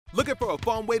Looking for a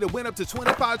fun way to win up to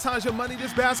 25 times your money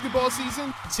this basketball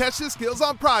season? Test your skills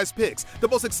on Prize Picks, the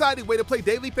most exciting way to play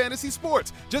daily fantasy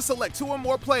sports. Just select 2 or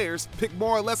more players, pick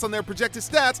more or less on their projected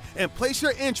stats, and place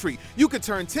your entry. You could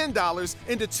turn $10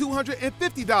 into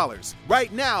 $250.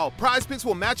 Right now, Prize Picks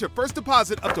will match your first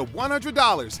deposit up to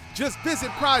 $100. Just visit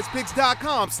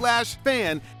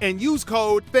prizepicks.com/fan and use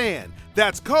code FAN.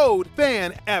 That's code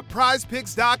FAN at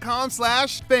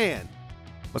prizepicks.com/fan.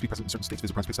 Must be present in certain states.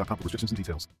 Visit prizepicks.com for restrictions and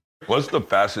details. What's the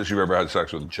fastest you've ever had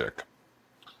sex with a chick?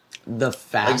 The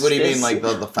fastest? Like, what do you mean, like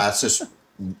the fastest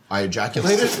I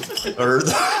ejaculated? Or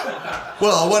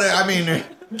well, what I mean...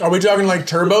 Are we talking like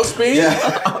turbo speed?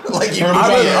 Yeah. Like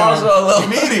immediate. Also a little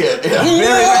immediate.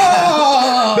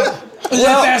 Yeah. Is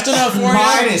that fast enough for you?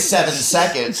 Mine is 7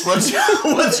 seconds. What's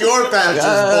your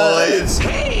fastest, boys?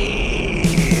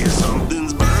 Hey,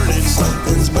 something's burning,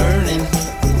 something's burning,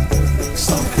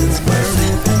 something's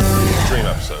burning. Dream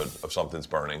episode of Something's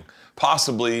Burning.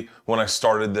 Possibly when I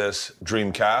started this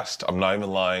Dreamcast, I'm not even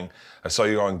lying, I saw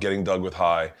you on Getting Dug with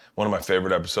High, one of my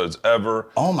favorite episodes ever.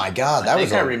 Oh my God,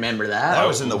 I remember that. That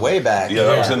was in the way back. Yeah,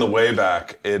 that was in the way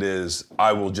back. It is,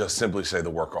 I will just simply say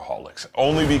the Workaholics.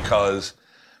 Only because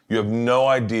you have no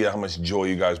idea how much joy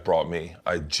you guys brought me.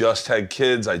 I just had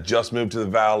kids, I just moved to the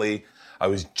Valley. I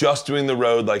was just doing the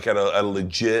road like at a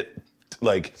legit,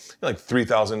 like $3,000,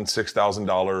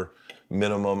 $6,000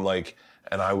 minimum,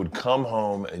 and I would come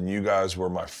home and you guys were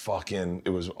my fucking, it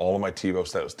was all of my TiVo,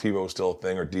 TiVo was still a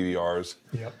thing, or DVRs.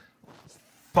 Yep.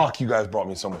 Fuck, you guys brought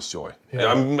me so much joy.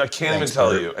 Yeah. I can't even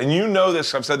tell you. And you know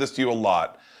this, I've said this to you a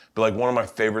lot, but like one of my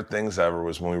favorite things ever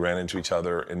was when we ran into each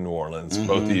other in New Orleans,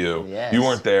 both of you. Yes. You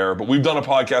weren't there, but we've done a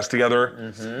podcast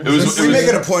together. We make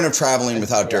it a point of traveling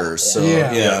without Durs. So,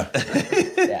 yeah.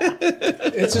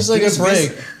 It's just like a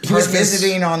break. He was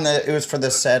visiting on it was for the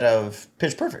set of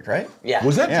Pitch Perfect, right? Yeah.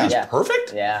 Was that Pitch Yeah.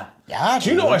 Perfect? Yeah. Yeah. Do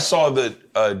you know I saw the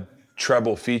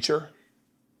treble feature?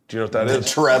 Do you know what that The is?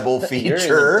 treble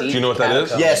feature. Do you know what that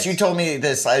is? Yes, you told me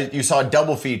this. You saw a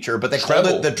double feature, but they called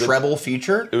it the treble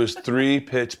feature. It was 3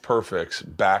 Pitch Perfects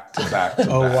back to back to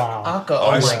Oh, back. wow. Aka,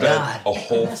 I my spent God. a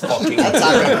whole fucking... That's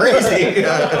not crazy.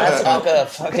 That's Aka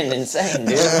fucking insane,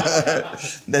 dude.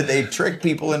 That they trick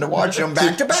people into watching them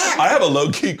back to back. I have a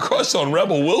low-key crush on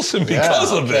Rebel Wilson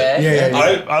because of it. Okay.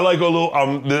 Yeah. I like a little.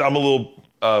 I'm a little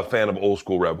fan of old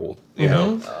school Rebel, you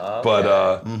know.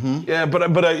 But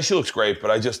she looks great. But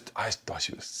I thought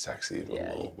she was sexy with a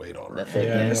little weight on her.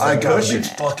 I gotta be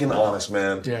fucking honest,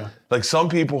 man. Yeah. Like some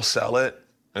people sell it,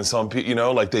 and some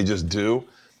people, like they just do.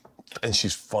 And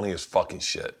she's funny as fucking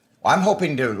shit. I'm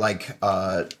hoping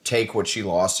to take what she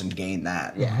lost and gain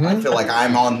that. Yeah. I feel like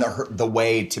I'm on the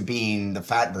way to being the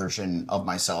fat version of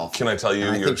myself. Can I tell you?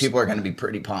 And I think people are going to be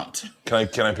pretty pumped. Can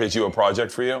I pitch you a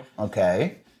project for you?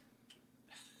 Okay.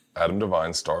 Adam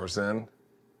Devine stars in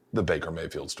the Baker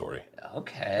Mayfield story.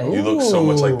 Okay. You look so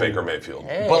much like Baker Mayfield.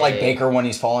 But like Baker when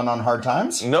he's falling on hard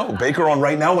times? No, Baker on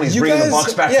right now when he's bringing the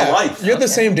Bucs back to life. You have the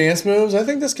same dance moves. I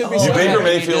think this could be You something. Baker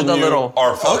Mayfield the little-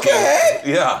 are fucking... Okay.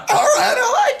 Yeah. All right,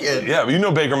 I like it. Yeah,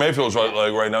 but Baker Mayfield's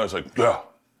right now, it's like, yeah.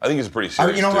 I think he's a pretty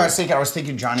serious You know dude. what I was thinking? I was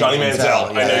thinking Johnny Manziel.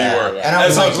 I know you were. And I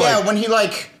was As like, when he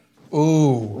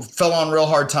Ooh. fell on real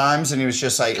hard times and he was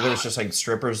just like, there was just like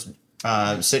strippers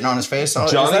sitting on his face.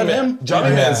 Is that him?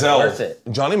 Johnny Manziel. Worth it.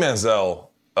 Johnny Manziel,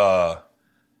 I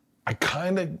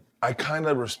kind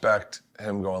of respect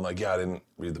him going like, yeah, I didn't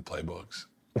read the playbooks.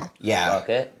 Yeah. Fuck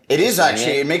it. It is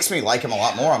actually, it makes me like him a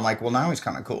lot more. I'm like, well, now he's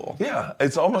kind of cool. Yeah,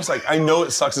 it's almost like, I know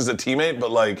it sucks as a teammate, but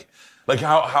like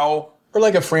how Or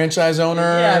like a franchise owner,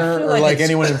 Yeah, I feel or like like it's-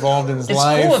 anyone involved in his It's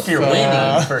life. cool if you're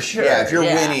winning, for sure. Yeah, if you're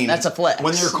winning. That's a flex.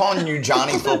 When they're calling you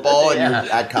Johnny Football and Yeah.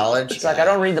 you're at college. It's like, I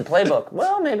don't read the playbook.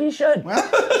 Well, maybe you should.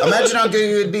 Imagine how good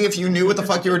you would be if you knew what the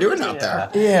fuck you were doing out there.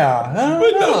 Yeah. I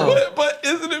don't know. but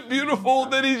isn't it beautiful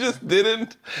that he just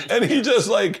didn't, and he just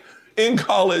like in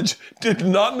college did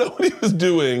not know what he was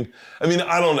doing. I mean,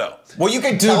 I don't know. Well, you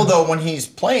can tell though when he's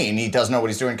playing, he doesn't know what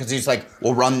he's doing because he's like,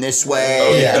 "We'll run this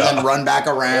way and then run back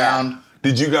around."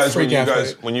 Did you guys Freak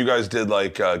athlete. when you guys did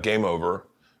like Game Over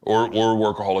or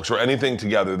Workaholics or anything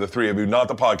together, the three of you, not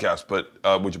the podcast, but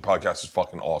which your podcast is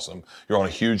fucking awesome. You're on a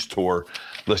huge tour.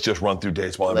 Let's just run through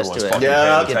dates while Let's everyone's do it. fucking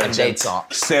Yeah. paying Get them attention. dates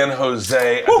off. San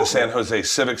Jose at the San Jose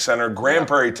Civic Center, Grand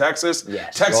Prairie, Texas,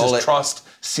 Yes. Texas Roll it. Trust,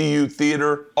 CU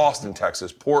Theater, Austin,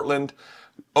 Texas, Portland,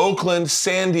 Oakland,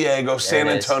 San Diego, San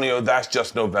it is. Antonio. That's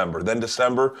just November. Then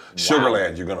December,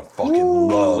 Sugarland. You're gonna fucking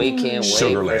love We can't wait for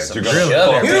Sugarland. some You're gonna sugar,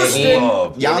 fucking baby.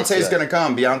 love Beyonce's gonna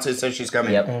come. Beyonce says she's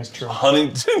coming. Yep. That's true.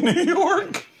 Huntington, New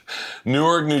York.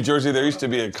 Newark, New Jersey, there used to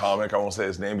be a comic, I won't say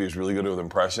his name, but he was really good with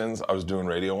impressions. I was doing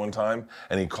radio one time,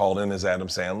 and he called in as Adam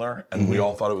Sandler, and we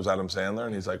all thought it was Adam Sandler,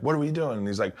 and he's like, what are we doing? And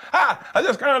he's like, I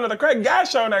just got into the Craig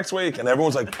Gass show next week. And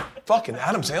everyone's like, fucking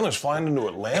Adam Sandler's flying into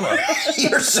Atlanta.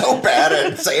 You're so bad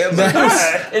at saying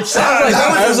that. It sounds like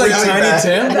I was like really Tiny bad.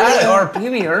 Tim. that or Pee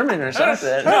Wee Herman or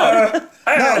something.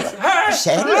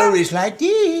 Sandler is like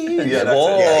this. Yeah, that's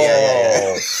Whoa.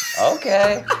 it.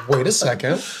 Okay. Wait a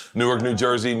second. Newark, New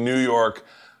Jersey, New York,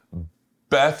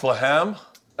 Bethlehem.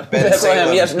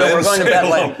 Bethlehem. Yes, no, we're going to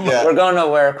Bethlehem. Yeah. We're going to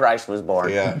where Christ was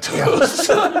born. Yeah. Just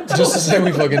to say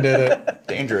we fucking did it.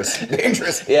 Dangerous.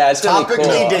 Yeah, it's gonna be Topically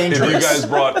cool. If dangerous. you guys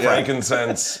brought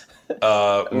frankincense,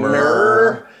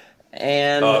 myrrh,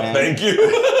 And thank you.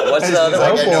 what's the other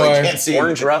Like, one? I know, I boy. can't see.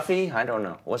 Orange Ruffy? I don't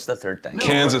know. What's the third thing?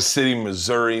 Kansas City,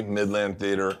 Missouri, Midland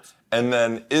Theater. And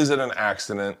then, is it an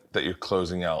accident that you're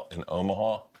closing out in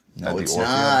Omaha? No, it's Orpheum?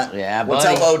 not. Yeah, What's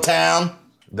buddy. up, O-Town?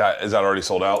 Is that already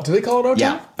sold out? Do they call it O-Town?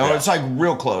 Yeah. Oh, it's like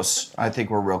real close. I think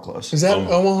we're real close. Is that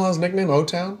Omaha's nickname,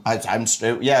 O-Town? I'm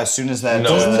yeah. As soon as that.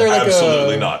 No, Isn't there like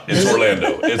absolutely a- not. It's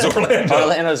Orlando. It's Orlando.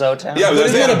 Orlando's O-Town? Yeah,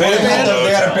 Isn't they had that a band a boy band? called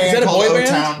They had a O-Town. Is that band a called boy band?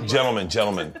 O-Town.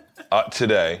 Gentlemen,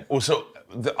 today. Well, so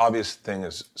the obvious thing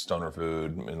is stoner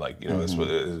food, and like that's what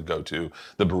it is, go to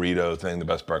the burrito thing, the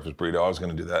best breakfast burrito. I was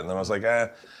going to do that, and then I was like,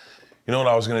 you know what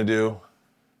I was going to do?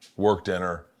 Work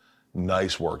dinner,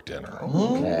 nice work dinner.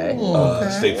 Okay.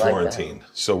 Steak Florentine.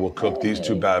 So we'll cook these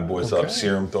two bad boys up,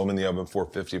 sear them, throw them in the oven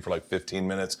 450 for like 15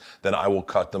 minutes. Then I will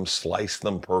cut them, slice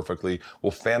them perfectly.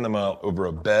 We'll fan them out over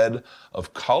a bed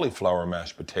of cauliflower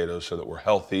mashed potatoes so that we're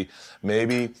healthy.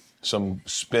 Maybe some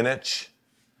spinach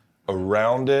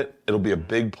around it. It'll be a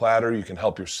big platter. You can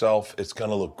help yourself. It's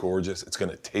gonna look gorgeous. It's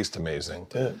gonna taste amazing.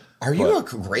 Are you a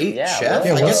great Yeah, chef?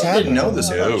 yeah, I what's guess I didn't happening? know this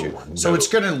about you. No, So no. it's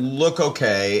gonna look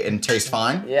okay and taste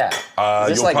fine. Yeah.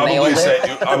 Is You'll like probably nailed say,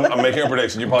 it? I'm making a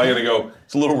prediction. You're probably gonna go,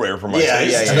 it's a little rare for my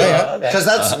taste. Yeah. Because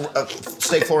that's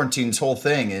Steak Florentine's whole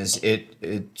thing is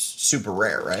it's super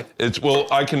rare, right?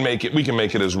 I can make it, we can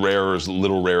make it as rare or as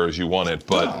little rare as you want it,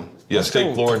 but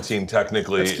steak Florentine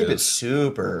technically Let's keep it is,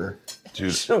 super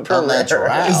dude,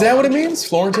 unnatural. Is that what it means?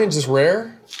 Florentine's just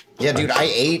rare? Yeah, dude, I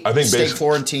ate I think steak basi-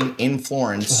 Florentine in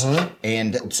Florence,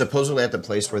 and supposedly at the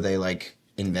place where they like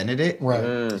invented it. Right.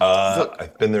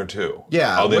 I've been there too.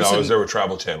 Yeah, I what's was in- there with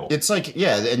Travel Channel. It's like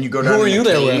and you go down. Who were in you the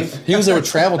there cave. with? He was there with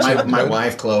Travel Channel. My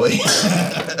wife Chloe.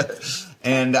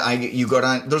 And you go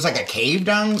down. There's like a cave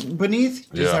down beneath.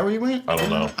 Is Yeah. that where you went? I don't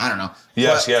know. I don't know.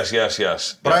 Yes, But-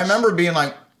 yes. But I remember being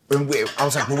like, I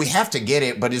was like, well, we have to get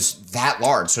it, but it's that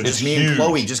large. So just It's me huge. and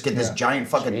Chloe just get this giant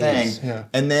fucking thing. Yeah.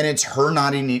 And then it's her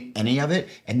not eating any of it.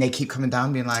 And they keep coming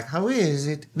down being like, how is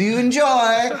it? Do you enjoy?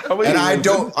 And I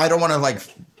don't want to like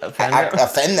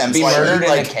offend them. Be so I murdered eat,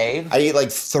 in a like, cave? I eat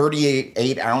like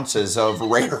 38 ounces of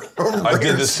rare I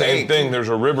did the same steak. thing. There's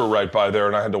a river right by there,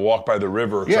 and I had to walk by the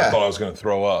river because I Yeah. thought I was going to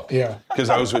throw up. Yeah. Because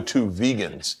I was with two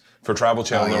vegans for Travel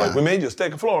Channel. and they're yeah. like, we made you a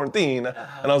steak of Florentine.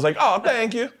 And I was like, oh,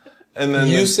 thank you. And then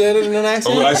You said it in an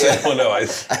accent? I said, oh, no.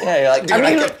 Yeah, you're like, I I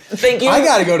mean, get- thank you. I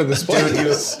gotta go to this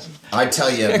place. I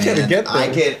tell you, gotta man, get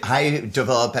there. I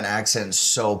develop an accent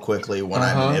so quickly when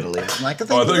I'm in Italy. I'm like, Oh, I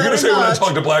thought you were going to say when I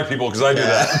talk to black people, because I do Yeah.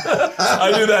 that.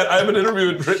 I do that. I have an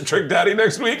interview with Trick Daddy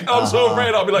next week. I'm so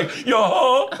afraid. I'll be like,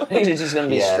 yo. It's just gonna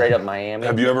be straight up Miami.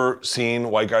 Have you ever seen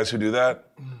white guys who do that?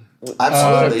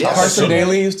 Absolutely, yes. Carson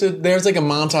Daly used to. There's like a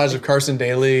montage of Carson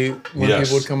Daly when Yes.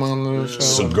 people would come on the show.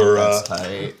 Segura.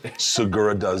 Tight.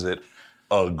 Segura does it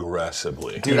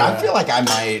aggressively. Dude, I feel like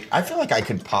I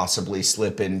could possibly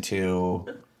slip into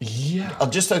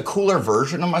just a cooler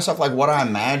version of myself, like what I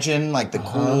imagine, like the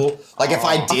cool, like if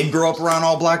I did grow up around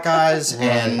all black guys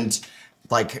and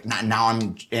like now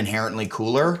I'm inherently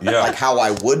cooler, Yeah. like how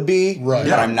I would be, Right. but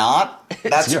Yeah. I'm not.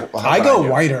 That's how I go do.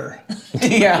 whiter.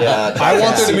 yeah. I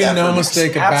want there to be Yeah, no for me.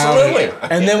 mistake about Absolutely. it.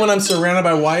 And then when I'm surrounded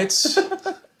by whites,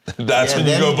 That's when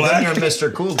you then, go black. then you're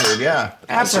Mr. Cool Dude, yeah.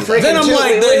 Absolutely. then I'm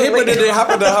like the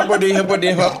Wait.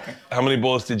 hippity hop. How many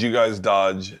bullets did you guys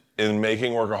dodge in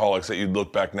making Workaholics that you'd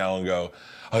look back now and go,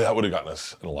 oh, that would have gotten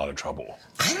us in a lot of trouble?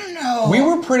 I don't know. We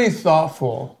were pretty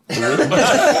thoughtful.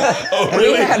 Oh,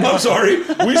 really? I'm sorry.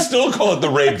 We still call it the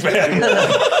rape van.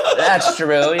 That's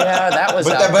true. Yeah, that was.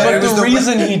 But out that- but there. it was The the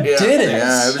reason he did it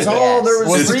Yeah, it was Yes. all there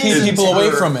was to keep reasons people away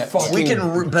for- from it. We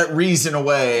can reason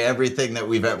away everything that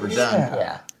we've ever done.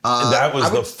 Yeah. That was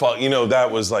the fun. You know,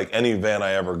 that was like any van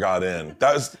I ever got in.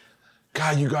 That was,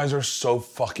 God, you guys are so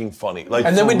fucking funny. Like,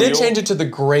 And then for we did real? change it to the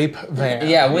grape van.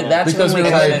 Yeah, that's Because when we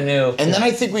we were kind like- of knew. And then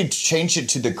I think we changed it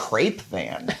to the crepe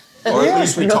van. Or at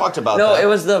least we talked about No, that. it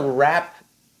was the rap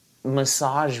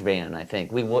massage band, I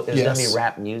think. It was Yes. gonna be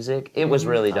rap music. It was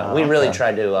really dumb. We really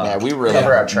tried to we really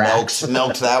cover our tracks.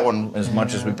 milked that one as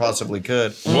much as we possibly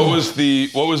could. What was the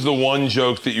one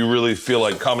joke that you really feel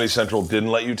like Comedy Central didn't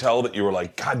let you tell that you were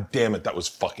like, God damn it, that was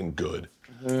fucking good?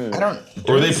 I don't.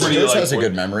 Or are they pretty Yours like? has a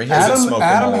good memory.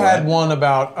 Adam had one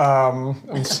about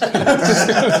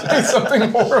something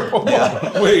horrible.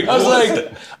 Wait, I was what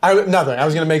like, nothing. I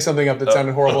was gonna make something up that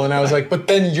sounded horrible, and I was like, but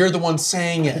then you're the one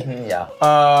saying it. Yeah.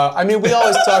 I mean, we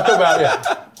always talk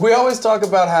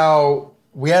about how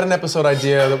we had an episode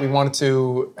idea that we wanted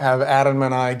to have Adam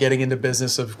and I getting into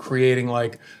business of creating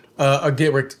like a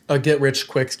get rich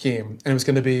quick scheme, and it was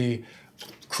going to be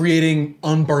creating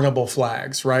unburnable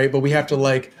flags, right? But we have to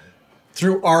like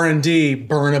through R&D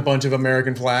burn a bunch of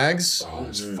American flags. Oh,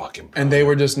 it's fucking. And they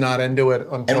were just not into it.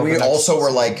 Until And we the next also were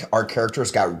like, our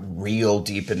characters got real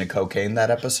deep into cocaine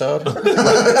that episode.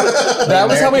 That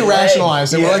was how we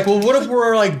rationalized it. Yeah. We're like, well, what if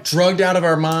we're like drugged out of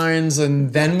our minds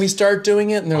and then we start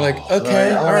doing it? And they're like,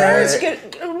 okay, all right.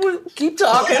 Keep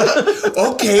talking.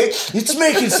 Okay, it's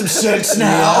making some sense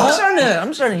now.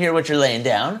 I'm starting to hear what you're laying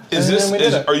down.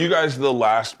 Are you guys the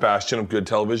last bastion of good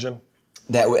television?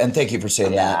 And thank you for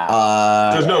saying that.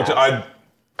 There's no.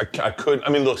 I couldn't. I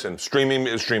mean, listen. Streaming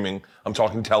is streaming. I'm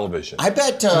talking television. I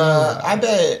bet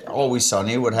Always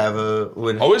Sunny would have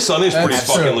Always Sunny is pretty That's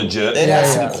fucking true. legit. It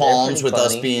has some qualms They're with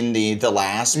us funny. being the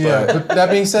last. Yeah, But, but that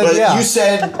being said, but yeah. you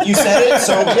said it,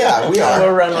 so yeah, we are.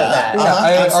 We'll run with that.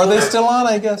 Are they still on,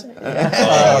 I guess?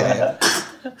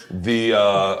 The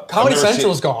Comedy I've never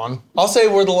Central's seen- gone. I'll say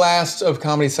we're the last of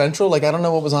Comedy Central. Like, I don't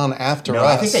know what was on after us.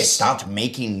 I think they stopped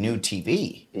making new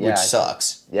TV, Yeah, which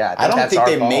sucks. yeah, I don't that's think our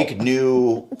they fault. make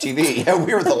new TV. Yeah,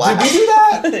 we were the last. Did we do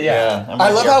that? Yeah.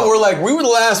 I love how we're like, we were the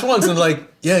last ones, and like,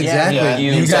 yeah, exactly. yeah,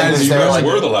 you you guys, You guys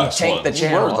were the last Take one. the We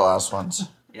channel. were the last ones.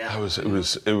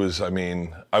 It was. I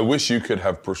mean, I wish you could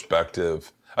have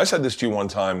perspective. I said this to you one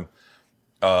time.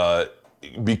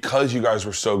 Because you guys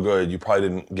were so good, you probably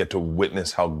didn't get to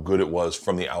witness how good it was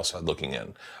from the outside looking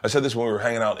in. I said this when we were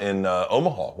hanging out in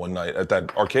Omaha one night at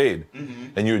that arcade,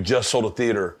 and you had just sold a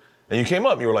theater, and you came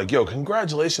up and you were like, "Yo,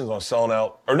 congratulations on selling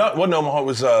out," or not? Wasn't Omaha? It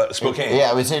was Spokane.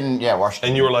 Yeah, it was in Washington.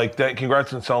 And you were like,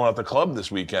 "Congrats on selling out the club this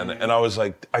weekend." And I was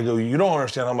like, you don't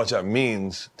understand how much that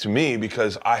means to me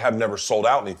because I have never sold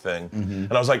out anything.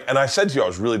 And I was like, and I said to you, I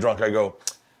was really drunk. I go,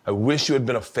 I wish you had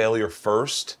been a failure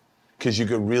first because you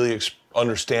could really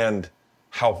understand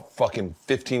how fucking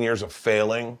 15 years of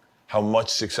failing, how much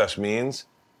success means.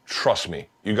 Trust me,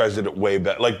 you guys did it way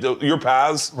better. Like your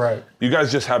paths, Right. You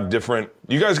guys just have different,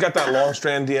 you guys got that long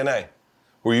strand DNA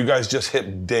where you guys just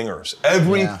hit dingers.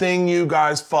 Everything you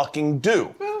guys fucking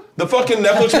do. The fucking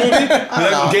Netflix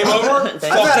movie, Game Over?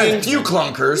 I've had a few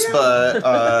clunkers, but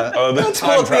The Pull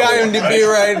time up the travel one, IMDb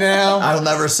right now. I'll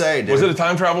never say, dude. Was it a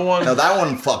time travel one? No, that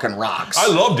one fucking rocks. I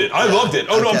loved it.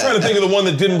 Oh no, I'm trying to think of the one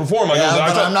that didn't perform.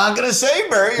 I'm not gonna say,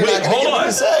 Barry. You're Wait, not gonna get me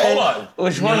to say. hold on.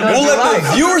 Which one? We'll let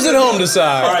the viewers at home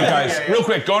decide. All right, guys, real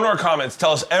quick, go into our comments.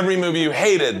 Tell us every movie you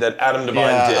hated that Adam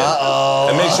Devine did.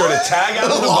 And make sure to tag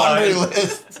Adam Laundry Devine.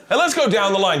 list. And let's go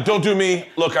down the line. Don't do me.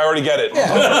 Look, I already get it.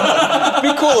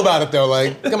 Be cool about it, though.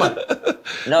 Like, come on.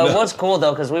 No, it was cool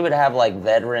though because we would have like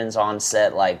veterans on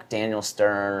set, like Daniel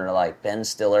Stern or like Ben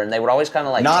Stiller, and they would always kind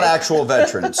of like Not actual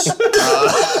veterans.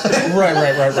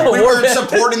 Right. We weren't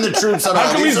supporting the troops at all.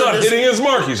 How come he's These are not just- hitting his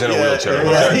mark? He's in a wheelchair.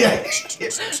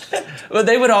 But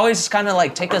they would always kind of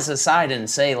like take us aside and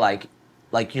say like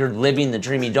you're living the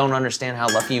dream. You don't understand how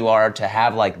lucky you are to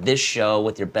have like this show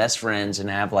with your best friends and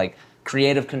have like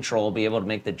creative control, be able to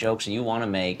make the jokes you want to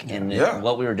make, and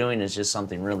what we were doing is just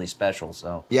something really special.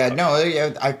 So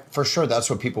I for sure that's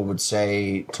what people would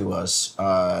say to us.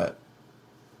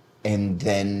 And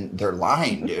then they're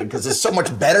lying, dude, because it's so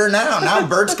much better now. Now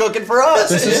Bert's cooking for us.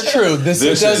 This is true. This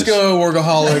This does is- go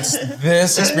Workaholics.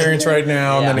 This experience right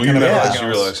now, and then it You kind of realize,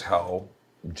 everything else. how,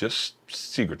 just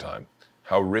secret time,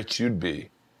 how rich you'd be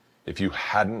if you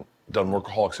hadn't done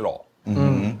Workaholics at all.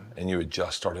 And you had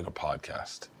just started a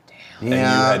podcast.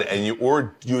 Yeah. And you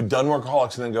had done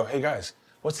Workaholics and then go, hey guys,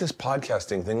 what's this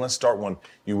podcasting thing? Let's start one.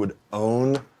 You would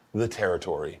own the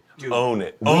territory. Own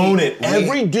it.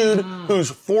 Every dude who's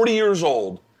 40 years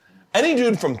old, any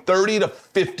dude from 30 to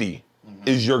 50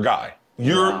 is your guy.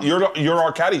 You're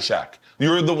our Caddyshack.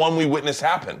 You're the one we witnessed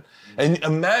happen. And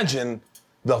imagine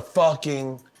the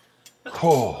fucking,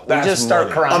 that's just start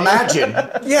money. crying. Imagine.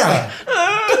 Yeah.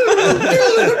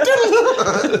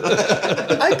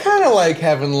 I kind of like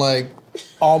having like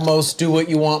almost do what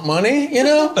you want money, you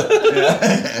know?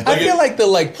 I feel like the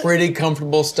like pretty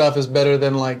comfortable stuff is better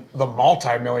than like the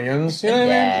multi-millions, you know what I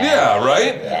mean? Yeah,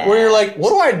 right? Where you're like, what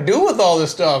do I do with all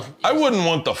this stuff? I wouldn't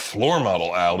want the floor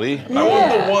model Audi. I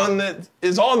want the one that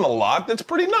is on the lot that's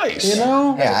pretty nice. You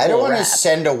know? Yeah, I don't Cool want to wrap.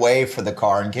 send away for the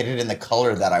car and get it in the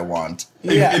color that I want.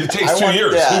 It takes I 2 want-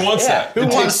 years. yeah. Who wants that? Who it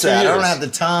wants takes 2 that? years. I don't have the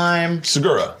time.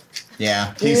 Segura.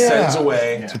 Yeah. He Yeah. sends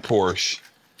away to Porsche.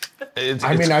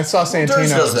 I mean, I saw Santino.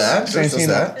 Durst does that. Durst does Santino.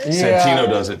 that. Yeah. Santino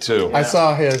does it too. I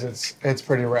saw his. It's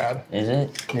pretty rad. Is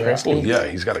it? Well, yeah,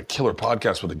 he's got a killer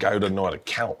podcast with a guy who doesn't know how to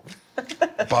count.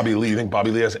 Bobby Lee. You think Bobby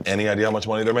Lee has any idea how much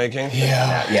money they're making?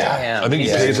 Yeah. Yeah. I think he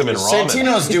pays him in ramen.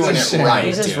 Santino's doing it right.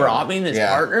 He's just dude. robbing his Yeah.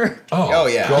 partner. Oh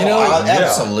yeah. You know,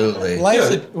 absolutely.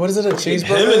 Life's what is it? A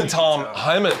cheeseburger?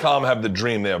 Him and Tom have the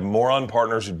dream. They have moron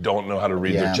partners who don't know how to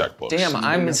read their Yeah. checkbooks. Damn,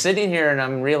 I'm sitting here and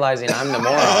I'm realizing I'm the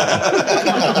moron.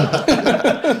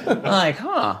 I'm like,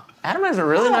 huh? Adam has a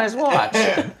really nice watch.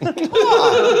 He's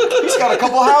got a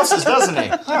couple houses, doesn't he?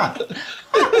 Huh.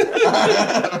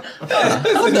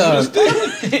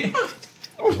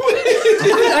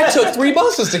 I took 3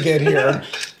 buses to get here.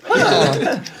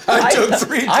 I took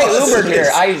 3 I buses. Ubered here.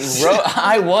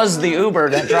 I was the Uber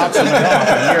that drops him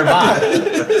off nearby.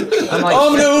 I'm like,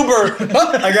 I'm an Uber.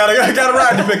 I got a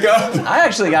ride to pick up. I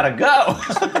actually gotta go.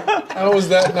 How is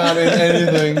that not in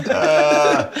anything?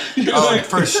 Oh,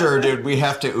 for sure, dude. We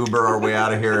have to Uber our way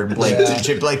out of here. And Blake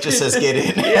just says get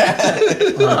in.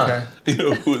 Okay. You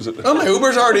know who is it? Oh, my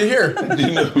Uber's already here. Do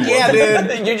you know who Yeah,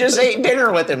 dude. You just ate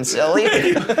dinner with him, silly.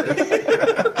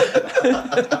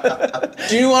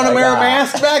 Do you want to wear a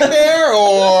mask back there,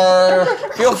 or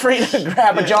Feel free to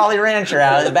grab a Jolly Rancher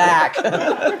out of the back.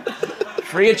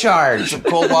 Free of charge.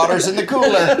 Cold water's in the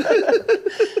cooler.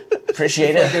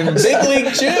 Appreciate it. Big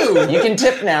League Chew? You can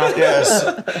tip now. Yes.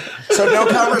 So no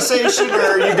conversation, or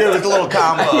are you good with the little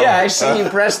combo? Yeah, I see you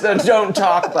press the don't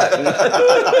talk button.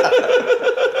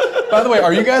 By the way,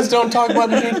 are you guys don't talk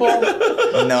button people?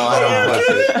 No, I don't.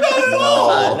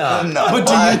 No. But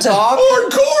do you talk?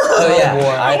 Oh, yeah, boy.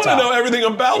 I want to talk. know everything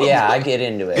about him. Yeah, I get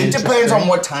into It it. depends on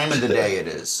what time of the day it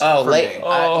is. Oh, for late. me.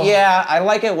 Yeah, I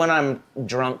like it when I'm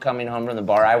drunk coming home from the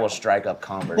bar. I will strike up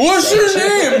conversation. What's your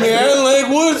name, man? Like,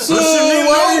 what's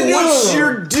What's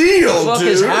your deal, What the fuck dude?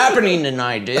 is happening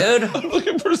tonight, dude?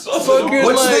 Looking for something.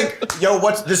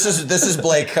 This is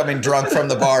Blake coming drunk from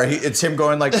the bar. It's him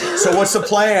going like, so what's the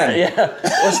plan? Yeah.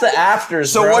 What's the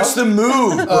afters, So bro? what's the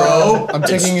move, bro? I'm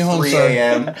taking you home, 3 sir.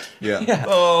 a.m.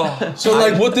 Yeah. So,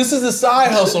 like, what? This is a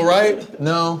side hustle, right?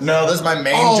 No. No, this is my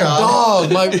main Oh, job.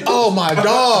 dog. My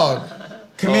dog.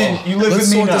 Come in. You live Let's with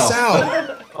me sort now. this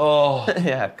out.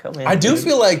 Yeah, come in. I do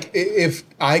feel like if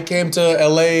I came to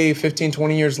LA 15,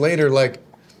 20 years later, like,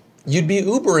 you'd be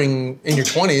Ubering in your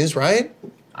 20s, right?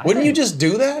 Wouldn't you just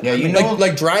do that? Yeah, you like, know-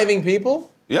 like driving people?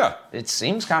 Yeah. It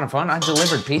seems kind of fun. I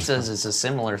delivered pizzas. It's a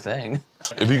similar thing.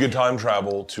 If you could time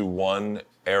travel to one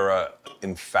era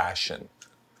in fashion,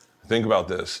 think about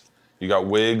this. You got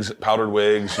wigs, powdered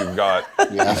wigs. You've got.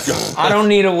 I don't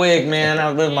need a wig, man.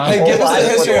 I've lived my Hey, whole give us life the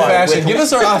history with of one. fashion. Give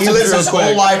us our He options lives real his quick.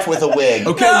 whole life with a wig.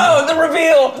 Okay, No, the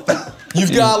reveal.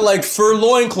 you've got like fur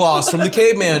loincloths from the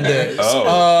caveman days.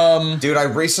 Oh. Dude, I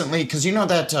recently, because you know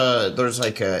that there's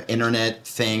like a internet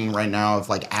thing right now of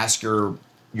like ask your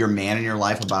man in your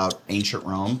life about ancient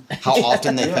Rome. How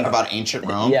often they think about ancient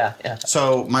Rome. Yeah, yeah.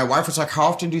 So my wife was like, how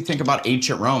often do you think about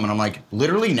ancient Rome? And I'm like,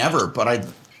 literally never. But I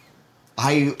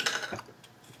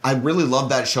really love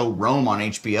that show Rome on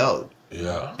HBO.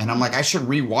 Yeah. And I'm like, I should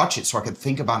rewatch it so I could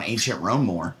think about ancient Rome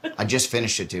more. I just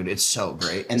finished it, dude. It's so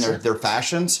great. And their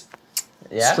fashions.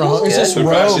 Yeah. Strong. It's just Their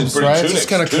fashion's robes, pretty right? tunics, It's just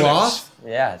kind of tunics. cloth.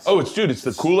 Yeah. Oh, it's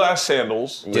the cool ass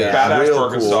sandals, the Yeah, badass real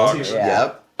Birkenstocks, cool.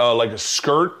 Yeah. Yep. like a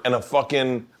skirt and a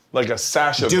fucking like a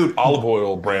sash of Dude. olive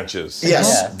oil branches.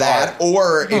 Yes, Yeah. that.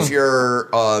 Or if you're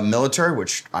military,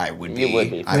 which I would be. You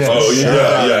would be. I Yeah. for Oh sure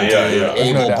yeah.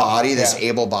 able doubt. body, this Yeah.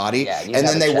 able body, Yeah, you and have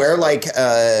then a they chest wear plate.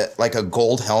 like a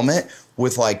gold helmet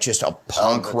with like just a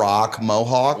punk rock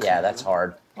mohawk. Yeah, that's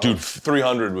hard. Dude,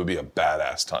 300 would be a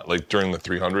badass time. Like during the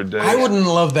 300 day. I wouldn't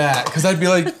love that because I'd be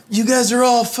like, you guys are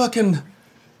all fucking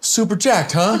super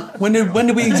jacked, huh? When did we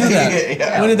do that?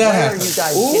 Yeah. When did that Why are happen? you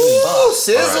guys Ooh, getting buff?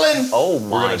 sizzling! Oh We're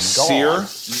my gonna god. sear.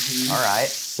 All right.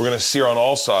 We're gonna sear on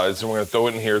all sides, and we're gonna throw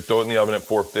it in here, throw it in the oven at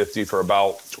 450 for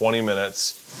about 20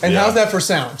 minutes. And Yeah. how's that for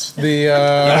sound? The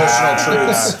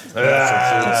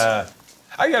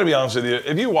I I gotta be honest with you.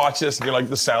 If you watch this and you're like,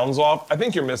 the sound's off, I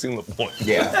think you're missing the point.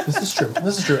 Yeah. This is true.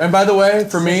 This is true. And by the way,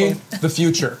 for me, the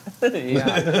future,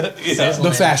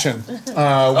 the fashion. The future.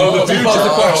 I was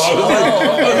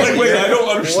like, wait, I don't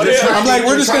understand. I'm like,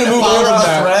 we're just gonna move on from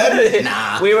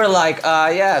that. We were like,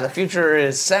 the future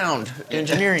is sound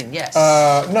engineering. Yes. No,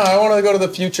 I want to go to the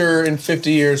future in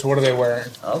 50 years. What are they wearing?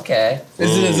 Okay.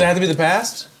 Does it have to be the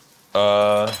past?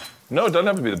 No, it doesn't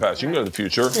have to be the past. You can go to the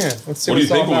future. Yeah, let's see What do you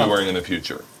it's all think we'll be about. wearing in the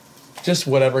future? Just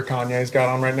whatever Kanye's got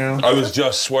on right now. I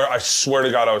swear to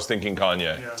God, I was thinking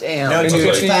Kanye. Damn. No, In dude,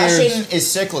 50 fashion years.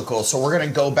 is cyclical, so we're gonna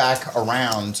go back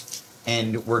around,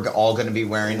 and we're all gonna be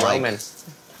wearing Roman. like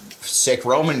sick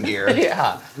Roman gear.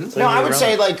 Yeah. No, I would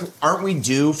say like, aren't we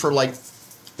due for like?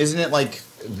 Isn't it like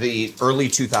the early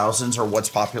 2000s are what's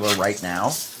popular right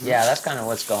now? Yeah, that's kind of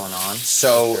what's going on.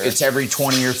 So it's every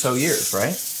 20 or so years,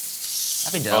 right?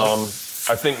 That'd be dope.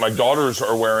 I think my daughters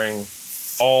are wearing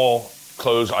all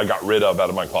clothes I got rid of out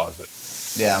of my closet.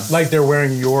 Yeah. Like they're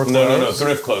wearing your clothes. No,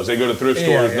 thrift clothes. They go to thrift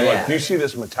stores and they're yeah. like, do you see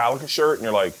this Metallica shirt? And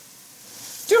you're like,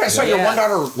 Dude, I saw your Yeah. one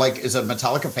daughter like is a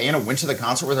Metallica fan and went to the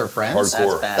concert with her friends.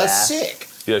 hardcore. That's badass. That's sick.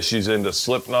 Yeah, she's into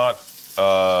Slipknot.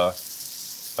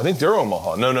 I think they're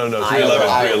Omaha. No, 311. Iowa.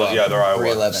 311. Yeah, they're Iowa.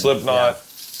 311, Slipknot,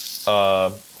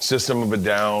 System of a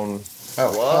Down,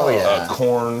 Oh, yeah.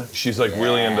 Korn. She's like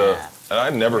really into, and I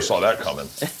never saw that coming.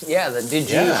 Yeah. Did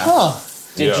you? Yeah.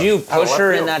 Did Yeah. you push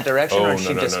her in that direction, or no,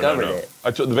 she no, discovered no. it?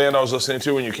 I took the band I was listening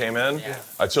to when you came in. Yeah.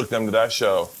 I took them to that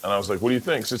show, and I was like, "What do you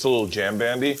think?" 'Cause it's a little jam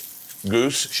bandy.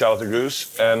 Goose, shout out to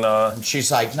Goose, and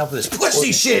She's like, enough of this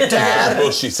pussy shit, Dad.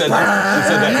 well, she said that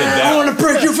to them. I want to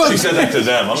break your She fucking. said that to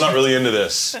them. I'm not really into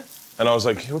this. And I was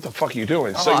like, "What the fuck are you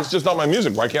doing?" She's like, "It's just not my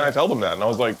music. Why can't I tell them that?" And I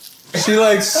was like, She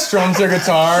like strums her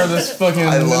guitar. This fucking.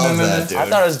 I love that, dude. I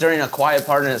thought it was during a quiet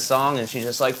part in a song, and she's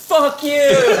just like, "Fuck you."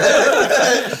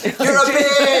 You're a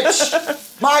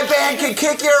bitch. My band can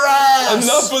kick your ass.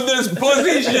 "Enough of this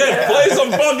pussy shit. Play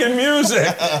some fucking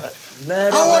music." I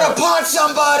want to punch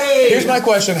somebody. Here's my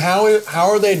question: How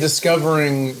are they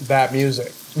discovering that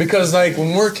music? Because like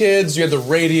when we're kids, you had the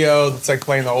radio that's like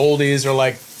playing the oldies, or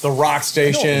like the rock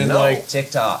station, know. like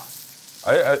TikTok.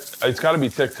 It's got to be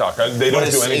TikTok. They don't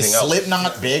do anything is else.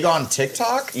 Slipknot big on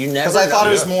TikTok? You never Because I thought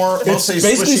it was know. more it's mostly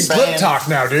basically swishy slip bang. talk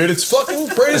now, dude. It's fucking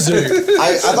crazy.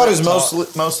 I thought it was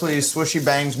mostly swishy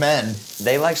bangs men.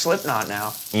 They like Slipknot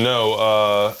now.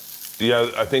 No, yeah,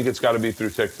 I think it's got to be through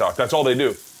TikTok. That's all they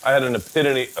do. I had an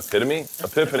epiphany.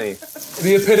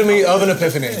 The epitome of an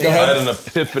epiphany. Go I had ahead. an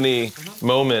epiphany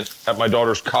moment at my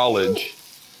daughter's college,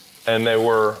 and they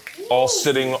were all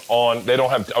sitting on. They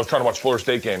don't have. I was trying to watch Florida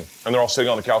State game, and they're all sitting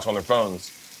on the couch on their phones.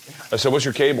 I said, "What's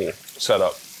your cable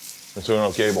setup?" And so they're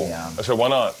on cable. Yeah. I said, "Why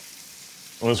not?"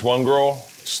 And this one girl,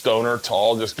 stoner,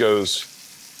 tall, just goes,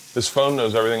 "This phone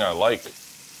knows everything I like."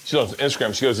 She's on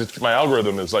Instagram. She goes, "My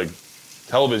algorithm is like,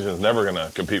 television is never gonna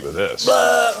compete with this."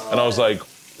 And I was like,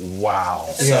 "Wow."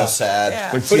 So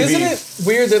sad. Like But TV isn't it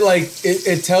weird that like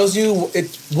it tells you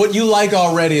what you like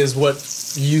already is what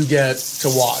you get to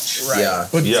watch? Right. Yeah.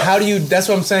 But Yeah. how do you? That's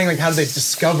what I'm saying. Like, how do they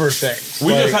discover things?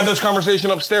 We Like, just had this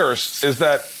conversation upstairs. Is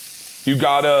that you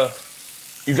gotta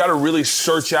really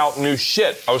search out new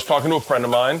shit. I was talking to a friend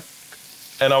of mine,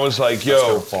 and I was like,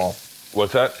 "Yo, Fall.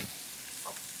 what's that?"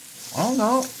 I don't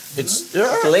know. It's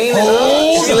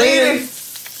Leaning. She leaning.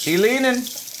 She leaning.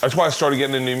 That's why I started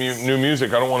getting into new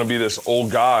music. I don't want to be this old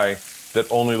guy that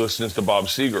only listens to Bob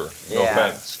Seger. No Yeah.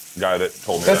 offense, guy that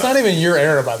told me That's that. not even your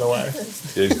era, by the way.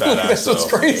 He's badass. That's what's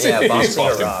though. crazy. Yeah, Bob He's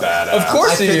fucking Seger. badass. Of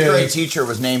course My he fifth grade is. teacher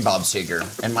was named Bob Seger,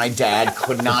 and my dad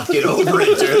could not get over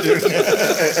it, dude.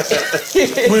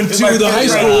 Went to My the high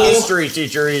fifth grade school. history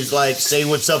teacher, he's like, say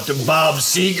what's up to Bob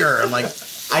Seger. I'm like,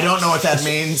 I don't know what that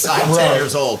means. I'm 10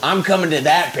 years old. I'm coming to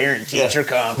that parent-teacher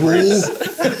conference.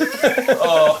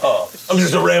 I'm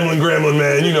just a rambling grambling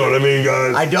man. You know what I mean,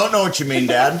 guys. I don't know what you mean,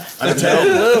 Dad. I'm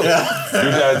terrible.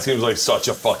 Your dad seems like such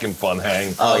a fucking fun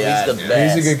hang. Oh, yeah. He's the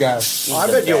best. He's a good guy. Well,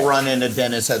 I bet you'll run into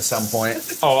Dennis at some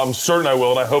point. Oh, I'm certain I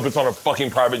will, and I hope it's on a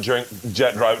fucking private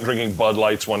jet drive drinking Bud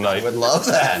Lights one I night. would love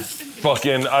that.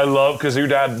 Fucking, I love, because your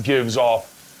dad gives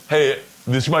off, hey,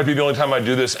 this might be the only time I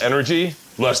do this energy.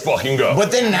 Let's fucking go.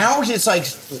 But then now he's like,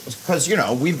 because, you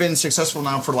know, we've been successful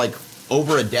now for like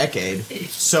over a decade.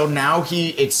 So now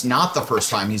it's not the first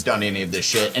time he's done any of this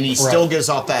shit, and he still gives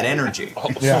off that energy.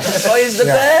 Yeah. Oh, he's the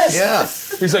best. Yeah.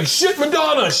 He's like, shit,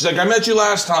 Madonna. She's like, I met you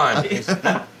last time. He's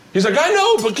like, I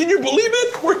know, but can you believe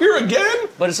it? We're here again.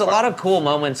 But it's a lot of cool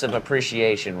moments of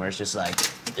appreciation where it's just like,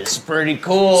 this is pretty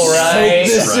cool, right?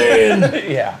 This in.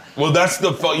 Yeah. Well, that's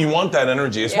you want that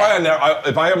energy. It's why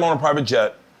if I am on a private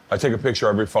jet, I take a picture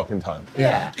every fucking time.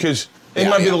 Yeah. Because it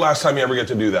might be the last time you ever get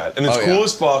to do that. And it's Oh, cool yeah.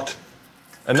 as fuck.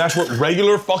 And that's what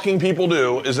regular fucking people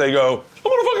do, is they go, I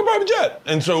want a fucking private jet.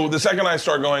 And so the second I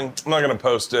start going, I'm not gonna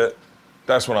post it,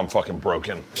 that's when I'm fucking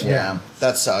broken. Yeah,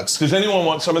 that sucks. Does anyone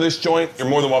want some of this joint? You're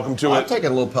more than welcome to I'll it. take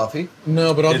it a little puffy.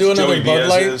 No, but I'll It's do another Joey Bud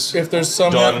Light Diaz's. if there's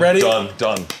some Done, ready. done.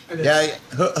 Yeah,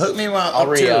 hook me while I'll up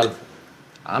re-up. too.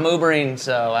 I'm Ubering,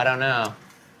 so I don't know.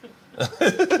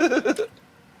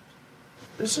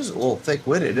 This is a little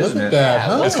thick-witted, Look isn't at it? that.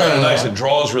 Huh? It's kind of nice. It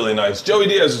draws really nice. Joey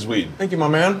Diaz's weed. Thank you, my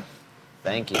man.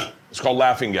 Thank you. It's called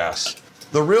Laughing Gas.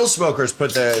 The real smokers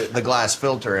put the glass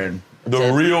filter in.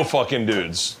 The real fucking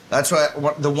dudes. That's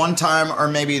what the one time, or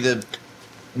maybe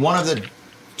one of the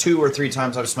 2 or 3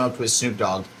 times I've smoked with Snoop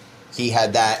Dogg, he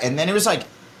had that, and then it was like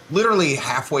literally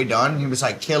halfway done. He was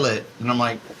like, "Kill it," and I'm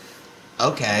like,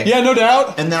 "Okay." Yeah, no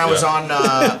doubt. And then I was Yeah.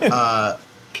 on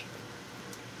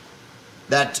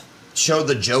that show,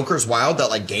 The Joker's Wild, that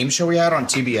like game show we had on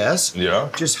TBS. Yeah.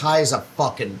 Just high as a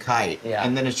fucking kite. Yeah.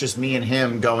 And then it's just me and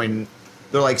him going.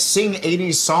 They're like, sing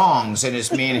 80s songs, and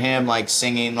it's me and him like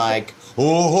singing like,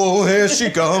 "Oh, here she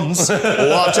comes.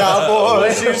 Watch out,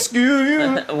 boys, she'll skew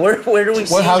you." Where do we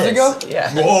see how's it this? go?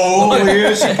 Yeah. Oh,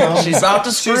 here she comes. She's about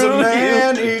to screw She's a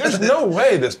man you. eater. There's no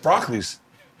way this broccoli's.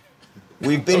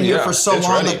 We've been Oh, here yeah, for so it's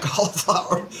long ready. that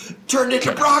cauliflower turned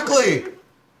into broccoli.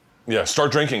 Yeah,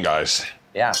 start drinking, guys.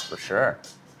 Yeah, for sure.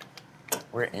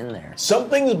 We're in there.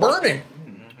 Something's burning.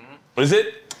 Is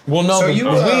it? Well, no, So the,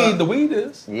 you, the weed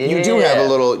is. Yeah. You do have a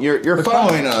little. You're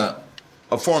following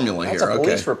a formula That's here. a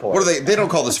police Okay. report. What do they? They don't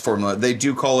call this a formula. They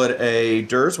do call it a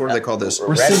DERS. What do they call this?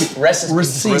 Recipe.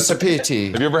 Recipe.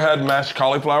 Have you ever had mashed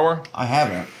cauliflower? I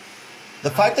haven't.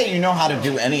 The fact that you know how to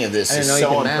do any of this I is didn't know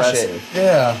you so could mash it. impressive.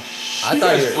 Yeah. I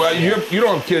thought you were. Well, you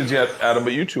don't have kids yet, Adam,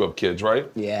 but you two have kids, right?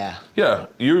 Yeah. Yeah,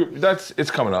 it's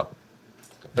coming up.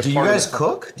 That's Do you part of guys it.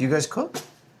 cook? Do you guys cook?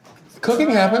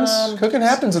 Cooking happens. Cooking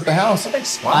happens at the house.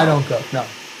 I don't cook. No.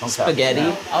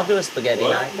 Spaghetti. I'll do a spaghetti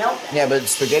night. Yeah, but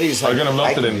spaghetti's like. I'm gonna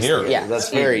melt it in here. Yeah. That's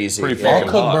very easy. Pretty Yeah. I'll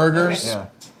fucking cook hot. burgers, Yeah.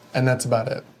 and that's about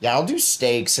it. Yeah, I'll do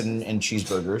steaks and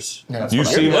cheeseburgers. Yeah. You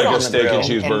seem good like on a the steak and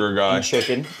grill. cheeseburger guy. And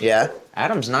chicken. Yeah.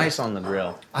 Adam's nice on the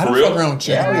grill. I don't For real? fuck around with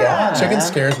chicken. Yeah, Chicken man.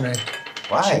 scares me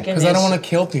Why? because I don't want to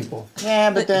kill people. Yeah,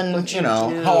 but then you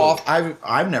know how often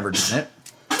I've never done it.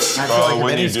 I feel like if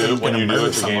When you anything's do, gonna murder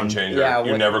it's a game someone- changer. Yeah,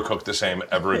 you when- never cook the same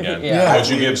ever again. Yeah. Once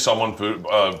you give someone food,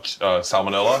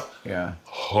 salmonella, Yeah.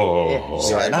 oh.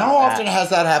 Sorry, and how often has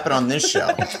that happened on this show?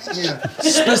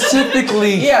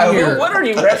 Specifically Yeah, here. what are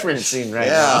you referencing right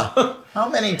now? Yeah. How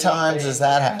many times has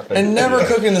that happened? And never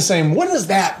cooking the same. What does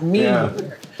that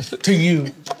mean to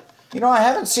you? You know, I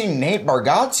haven't seen Nate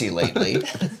Bargatze lately.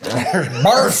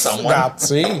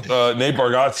 Bargatze. Nate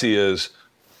Bargatze is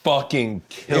fucking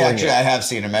Yeah, killing actually, it. I have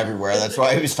seen him everywhere. That's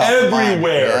why he was talking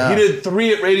Everywhere. Yeah. He did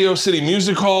 3 at Radio City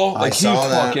Music Hall. Like he's saw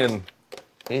that. fucking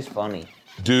He's funny.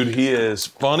 dude. He is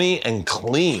funny and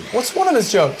clean. What's one of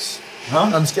his jokes?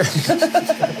 Huh? I'm scared.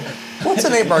 What's a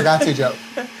Nate Bargatze joke?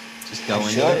 Just go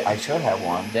I should have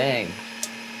one. Dang.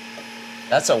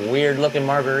 That's a weird looking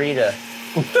margarita.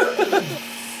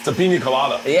 It's a pina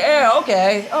colada. Yeah,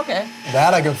 okay.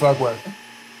 That I can fuck with.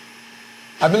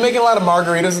 I've been making a lot of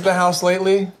margaritas at the house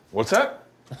lately. What's that?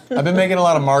 I've been making a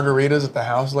lot of margaritas at the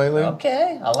house lately.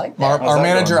 Okay, I like that. Our that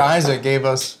manager going? Isaac gave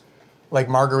us like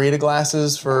margarita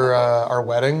glasses for our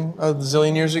wedding a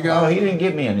zillion years ago, Oh, he didn't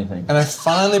give me anything. and I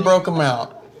finally broke them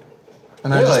out.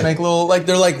 And I just Really? make little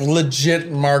they're like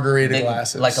legit margarita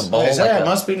glasses. Like a bowl. Is like that? a- It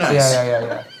must be nice.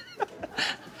 Yeah.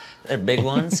 They're big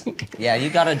ones. Yeah, you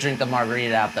gotta drink the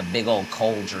margarita out the big old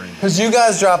cauldron. Because you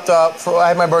guys dropped up I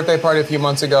had my birthday party a few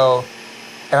months ago,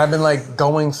 and I've been like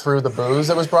going through the booze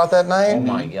that was brought that night. Oh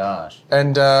my gosh.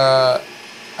 And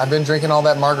I've been drinking all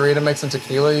that margarita mix and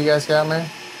tequila you guys got me.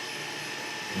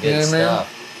 Good You know what I mean?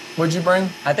 stuff. What'd you bring?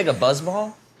 I think a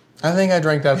buzzball I think I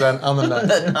drank that on the night.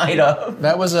 the night of.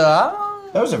 That was That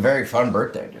was a very fun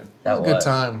birthday, dude. That a good was.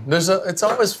 time. It's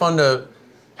always fun to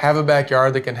have a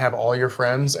backyard that can have all your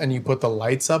friends, and you put the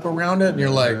lights up around it, and you're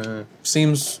like,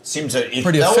 seems Seems it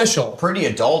Pretty felt official. Pretty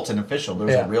adult and official. There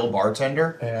was Yeah. a real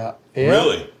bartender. yeah.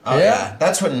 Really? Oh Yeah. yeah.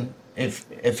 That's when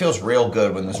it feels real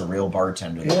good when there's a real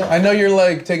bartender. Yeah, I know you're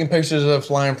like taking pictures of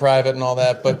flying private and all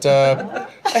that, but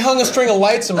I hung a string of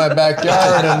lights in my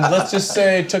backyard, and let's just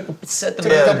say took a Set the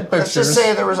couple mood. Let's just pictures.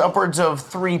 say there was upwards of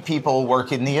 3 people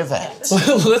working the event.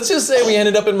 Let's just say we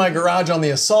ended up in my garage on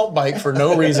the assault bike for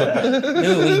no reason.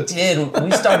 Dude, we did.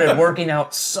 We started working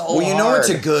out so Well, you know hard. what's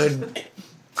a good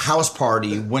house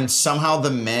party when somehow the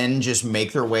men just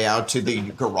make their way out to the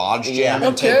garage jam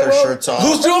and take their shirts off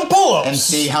Who's doing pull-ups? and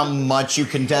see how much you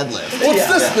can deadlift. What's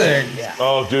this thing?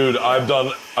 Oh, dude, I've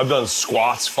done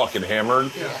squats fucking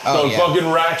hammered. Oh, So yeah. fucking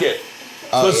racket.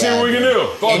 Let's see what we can do.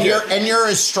 Fuck And it. you're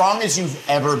as strong as you've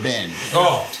ever been.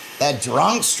 Oh, That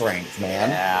drunk strength, man.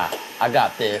 Yeah, I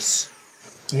got this.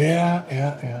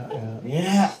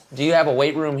 Yeah. Do you have a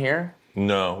weight room here?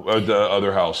 no, the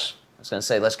other house. I was gonna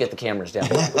say, let's get the cameras down.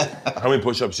 How many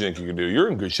push-ups do you think you can do? You're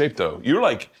in good shape, though. You're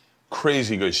like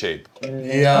crazy good shape.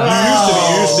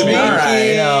 Yeah. Used to be. All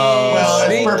right. Well,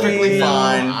 it's perfectly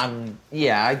fine.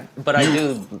 But I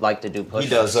do like to do push-ups. He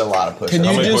does a lot of push-ups. Can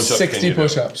How you many do push-ups can 60 you do?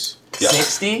 push-ups? Yes.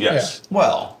 60? Yes.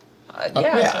 Well,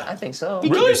 Yeah, I think so. you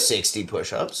can Really? do 60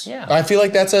 push-ups. Yeah. I feel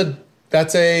like that's like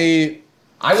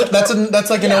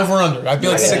an over-under. I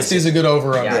feel like 60 is a good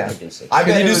over-under. Yeah, I could do 60. I bet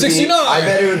you it do would be- 69? I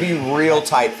bet it would be real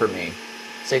tight for me.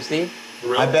 60?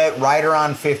 I bet right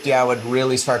around 50 I would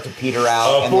really start to peter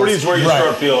out. and 40 is where you Right.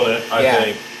 start feeling it, I Yeah.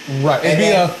 think. Right. It'd And be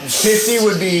then a 50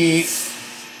 would be,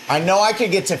 I know I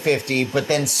could get to 50, but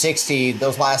then 60,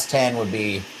 those last 10 would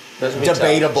be Those would be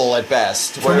debatable at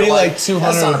best. for where me you're like that's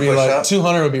 200 not would a be like push-up.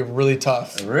 200 would be really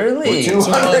tough. Really?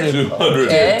 200. 200.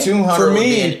 Okay. 200 For would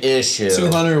me, be an issue.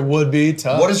 200 would be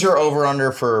tough. What is your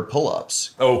over-under for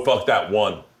pull-ups? Oh, fuck that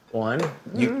one. One?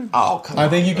 Oh, come I on.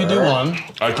 think you could do one.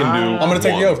 I can do I'm gonna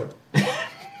take one. you over.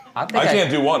 I think I can't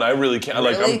do one. I really can't.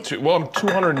 Like, Really? I'm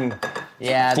 240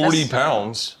 Yeah, that's-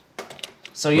 pounds.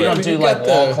 So you Right. don't do You like got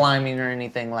wall the- climbing or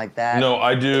anything like that? No,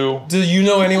 I do. Do you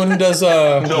know anyone who does I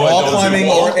wall don't do climbing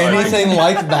wall or climbing. anything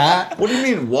like that? What do you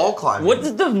mean wall climbing? What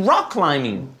is the rock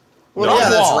climbing? Well, rock yeah,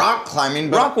 that's wall. rock climbing.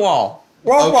 But Rock wall.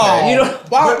 Okay. You don't.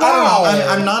 But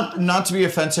I don't know. I'm not to be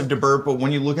offensive to Bert, but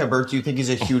when you look at Bert, do you think he's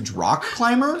a huge rock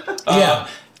climber? Yeah.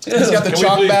 He's got the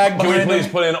chalk bag Can we behind please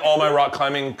him. put in all my rock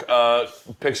climbing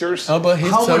pictures? Oh, but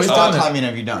he's How so much he's rock done it. climbing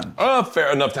have you done?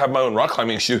 Fair enough to have my own rock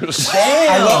climbing shoes.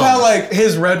 I love how like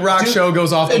his Red Rock show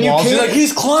goes off the and you walls. He's can't- like,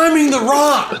 he's climbing the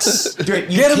rocks.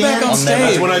 Dude, you Get him back can't- on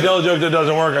stage. When I tell a joke that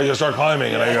doesn't work, I just start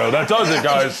climbing and I go, that does it,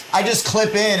 guys. I just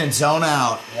clip in and zone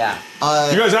out. Yeah.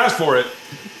 You guys asked for it.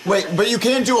 Wait, but you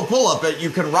can't do a pull-up, but you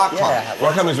can rock climb. Yeah.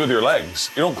 Rock climbing's with your legs.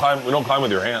 You don't climb. We don't climb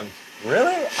with your hands.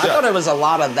 Really? I thought it was a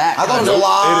lot of that. I thought it kind was a of-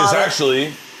 lot. It is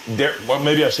actually. Well,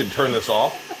 maybe I should turn this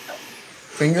off.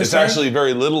 Fingers It's actually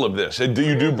very little of this. You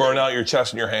do burn out your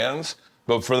chest and your hands,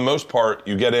 but for the most part,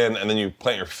 you get in and then you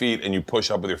plant your feet and you push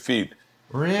up with your feet.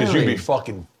 Because you'd be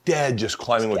fucking dead just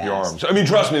climbing with your Yes. arms. I mean,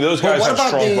 trust me, those But guys what have about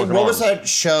strong the, fucking what was arms. that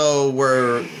show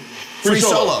where Free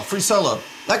Solo.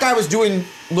 That guy was doing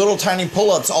little tiny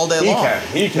pull-ups all day long.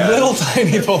 He can. little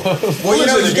tiny pull-ups. Well, you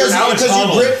know, Listen, if you're Alex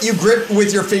Honnold- because you grip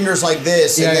with your fingers like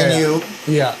this, and then you.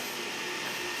 Yeah.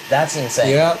 That's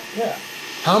insane. Yeah.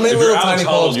 How many If you're little Alex tiny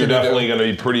pull-ups Honnold, you're can you definitely do? going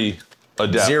to be pretty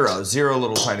adept. Zero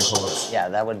little tiny pull-ups. Yeah,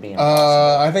 that would be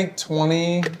impossible. I think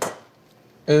 20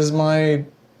 is my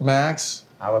max.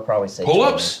 I would probably say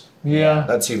Pull-ups? Yeah.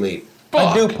 That's elite.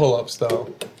 I do pull-ups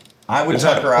though. I would Is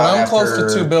tuck that- her But out I'm after,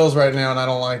 close to 2 bills right now and I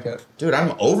don't like it. Dude,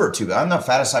 I'm over 2. I'm the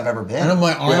fattest I've ever been. I know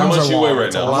my arms how much are you weigh long. right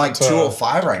It's a now? I'm lot like to-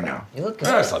 205 right now. 20. You look good.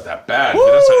 That's not that bad. Woo!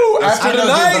 That's, After I know,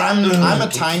 tonight. dude, but I'm a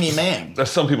tiny man.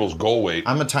 that's some people's goal weight.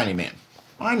 I'm a tiny man.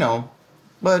 I know,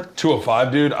 but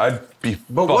 205, dude, I'd be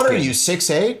what are fucking- you,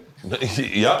 6'8"?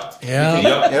 Yep. Yeah.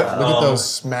 Yep. Look at those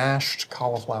smashed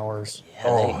cauliflowers.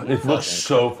 Oh, it looks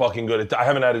so fucking good. I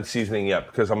haven't added seasoning yet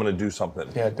because I'm gonna do something.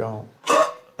 Yeah, don't.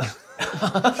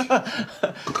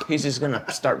 He's just gonna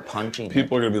start punching.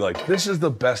 People are gonna be like, "This is the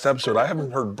best episode." I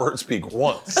haven't heard Bert speak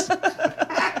once.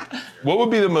 What would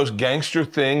be the most gangster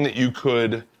thing that you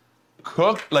could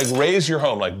cook, like raise your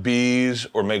home, like bees,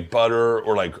 or make butter,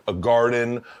 or like a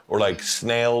garden, or like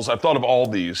snails? I've thought of all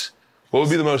these. What would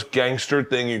be the most gangster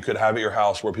thing you could have at your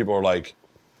house where people are like,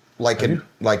 Like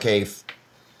a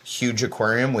huge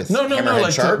aquarium with no,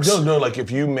 hammerhead sharks? like if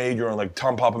you made your own, like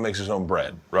Tom Papa makes his own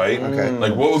bread, right? Okay.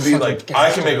 Like what would be like?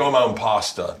 I can make all my own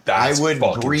pasta. I That's would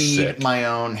fucking breed sick. my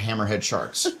own hammerhead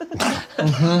sharks.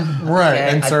 Right,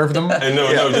 and serve them. And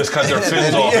no, just cut their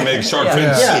fins off and make shark fin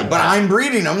Yeah, soup. but I'm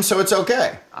breeding them, so it's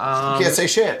okay. You can't say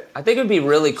shit. I think it'd be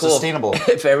really cool Sustainable.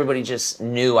 if everybody just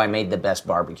knew I made the best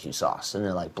barbecue sauce, and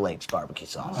they're like Blake's barbecue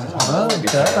sauce.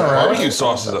 Okay, all right. Barbecue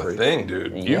sauce is a thing,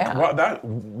 dude. Yeah.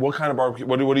 What kind of barbecue?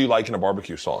 What do you like in a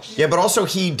barbecue sauce? Yeah, but also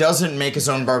he doesn't make his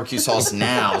own barbecue sauce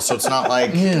now, so it's not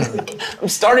like. I'm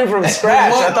starting from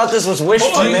scratch. I thought this was wish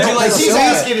on, fulfillment. man. Like he's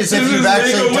asking as if you've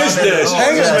actually done it.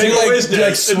 Hang Yeah. on, do you like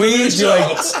It's a sweet? wish Do you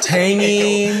like dish.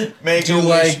 tangy? Make Do a you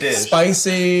wish like dish.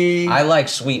 spicy? I like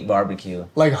sweet barbecue.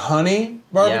 Like honey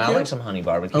barbecue? Yeah, I like some honey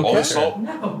barbecue. Okay. All the salt.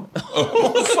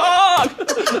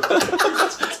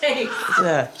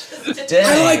 Yeah.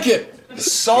 I like it.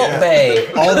 Salt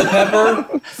Bay. All the pepper.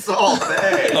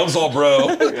 I'm salt,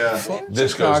 bro.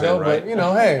 This goes Chicago, in, right? but you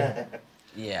know, hey.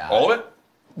 Yeah. All of it?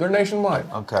 They're nationwide.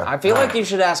 Okay. I feel like you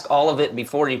should ask all of it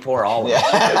before you pour all of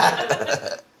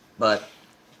it. But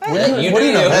What do you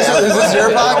know? Is this your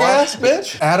podcast,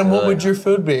 bitch? Adam, what would your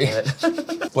food be?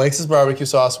 Blake's barbecue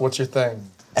sauce. What's your thing?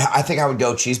 I think I would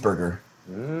go cheeseburger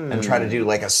and try to do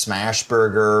like a smash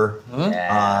burger.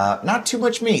 Not too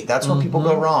much meat. That's where people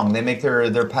go wrong. They make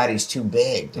their patties too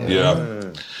big. Dude. Yeah.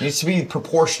 It needs to be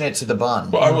proportionate to the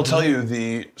bun. Well, I will tell you,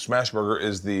 the smash burger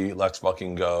is the let's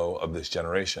fucking go of this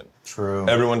generation. True.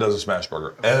 Everyone does a smash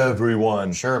burger.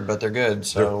 Everyone. Sure, but they're good.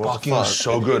 So They're what the fucking fuck?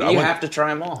 so good. you have to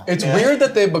try them all. It's weird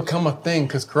that they become a thing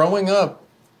because growing up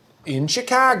in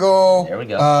Chicago, There we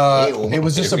go. it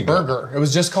was just Here a we go. burger. It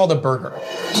was just called a burger.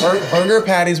 Burger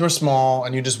patties were small,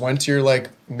 and you just went to your like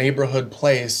neighborhood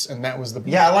place, and that was the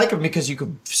Yeah, I like them because you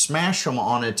could smash them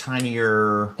on a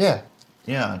tinier. yeah.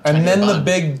 Yeah. And tinier then bun.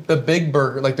 the big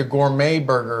burger, like the gourmet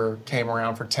burger, came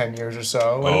around for 10 years or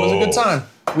so, and it was a good time.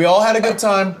 We all had a good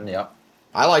time. Yep.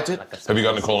 I liked it. Have you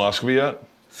gotten a colonoscopy yet?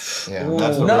 Yeah.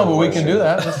 No, but we can do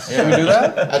that. Can we do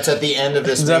that? That's at the end of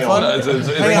this Is that meal. fun? It's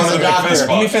Hang on, part of the doctor. McFist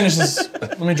Let me fuck. finish this.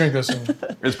 Let me drink this.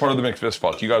 It's part of the McFist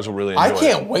fuck. You guys will really enjoy I it.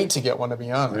 can't wait to get one, to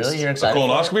be honest. Really? You're A excited?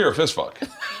 colonoscopy or a fist fuck?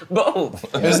 Both.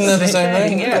 Isn't that the same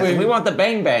thing? Yeah, we want the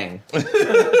bang bang. Dude,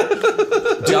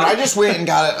 I just went and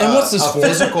got And what's this a for?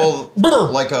 physical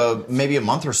like maybe a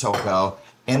month or so ago.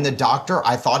 And the doctor,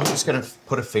 I thought he was gonna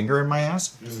put a finger in my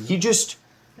ass. He just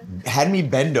had me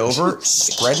bend over,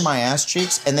 spread my ass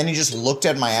cheeks, and then he just looked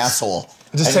at my asshole.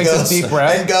 Just and takes a goes- deep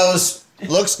breath. And goes,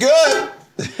 looks good.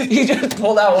 You just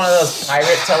pulled out one of those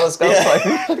pirate telescopes.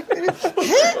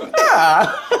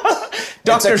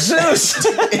 Dr. Seuss.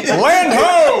 Land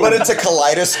ho! But it's a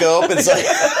kaleidoscope. It's like,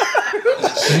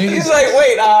 He's like,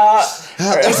 wait,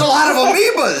 there's a lot of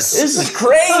amoebas. this is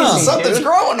crazy. Something's dude.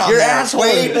 growing on Your there. asshole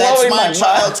Wait, is that's blowing my my mind.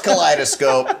 child's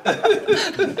kaleidoscope. What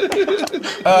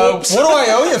do I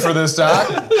owe you for this, Doc?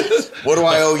 What do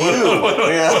I owe you?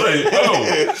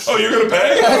 Oh, you're gonna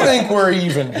pay? I think we're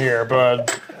even here,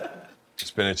 bud.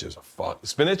 Spinach is a fuck.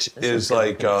 Spinach is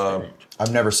like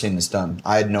I've never seen this done.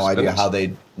 I had no idea how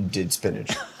they did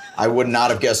spinach. I would not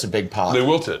have guessed a big pot. they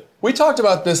wilt it. We talked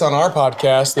about this on our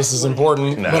podcast. This is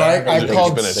important. Nah, but I just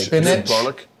called spinach. spinach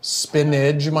Garlic.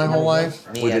 my whole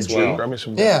life. Me as well. Grab me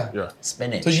some. Yeah. Yeah.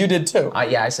 Spinach. So you did too.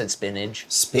 Yeah, I said spinach.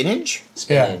 Spinach?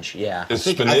 Spinach, yeah. It's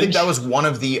I spinach. think that was one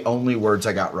of the only words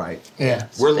I got right. Yeah.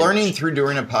 We're learning through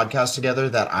doing a podcast together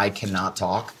that I cannot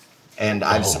talk, and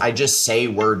I just say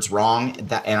words wrong.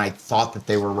 And I thought that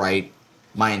they were right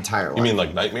my entire life. You mean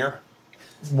like nightmare?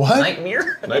 What?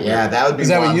 Nightmare? Nightmare. Yeah, that would be. Is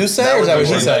that what one. you say, or is that would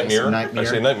what I he be say one. says? nightmare. Nightmare. I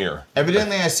say nightmare.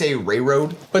 Evidently, I say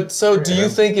railroad. But so do you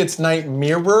think it's night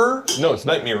mirror? No, it's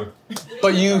nightmare.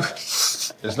 But you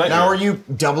It's nightmare. Now, are you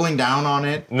doubling down on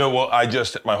it? No, well,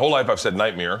 my whole life I've said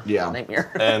nightmare. Yeah.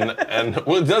 Nightmare. And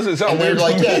well, it doesn't sound And they're weird.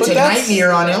 like, yeah, it's But a that's-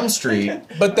 nightmare on Elm Street.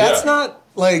 but that's Yeah. not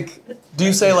like do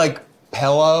you say like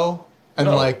pillow and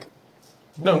No. like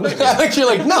No, nightmare. like you're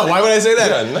like, no, why would I say that?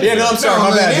 Yeah, nightmare. No, I'm sorry,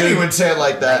 my bad, He dude. would say it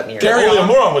like that. Carry Only a on.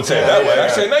 moron would say it that way. yeah, I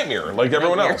yeah. say nightmare, like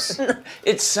everyone else.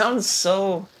 It sounds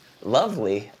so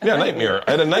lovely. Yeah, nightmare.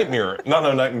 I had a nightmare. Not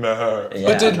no nightmare.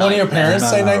 But did one of your parents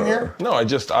say nightmare? No,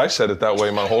 I said it that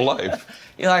way my whole life.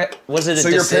 You're like, was it a So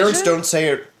your decision? parents don't say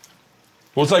it.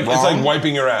 Well, it's like Wrong?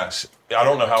 wiping your ass. I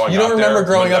don't know how I You got don't remember there,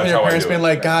 growing but up and that's your how I parents do being it.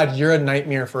 like, God, you're a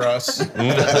nightmare for us.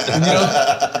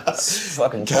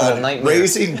 fucking total nightmare.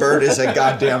 Raising Bird is a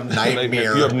goddamn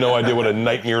nightmare. You have no idea what a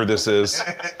nightmare this is.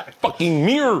 Fucking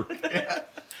mirror.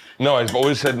 No, I've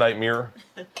always said nightmare.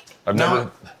 I've Now,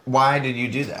 never. why did you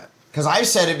do that? Because I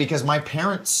said it because my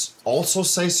parents also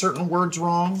say certain words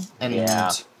wrong, and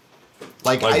Yeah.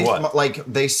 like Like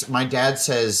what? my dad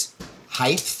says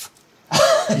height.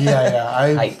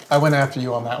 Yeah. I went after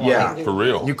you on that one. Yeah, For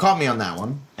real. you caught me on that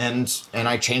one, and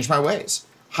I changed my ways.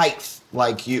 Height,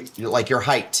 like like your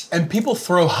height. And people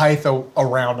throw height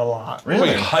around a lot.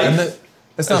 Wait, height? And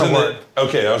it's not a Isn't word. it-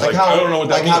 Okay, I was Like like, how I don't know what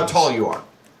that like means. how tall you are.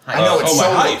 I know it's oh,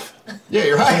 so my height. Yeah,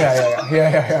 your height.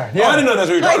 Yeah. Oh, I didn't know that's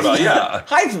what you were talking about. Yeah.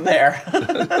 Hi there.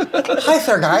 Hi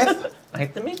there, guys.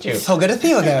 Nice to meet you. So good to see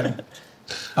you again.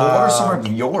 Well, what are some of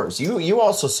yours? You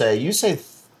also say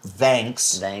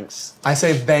thanks. Thanks. I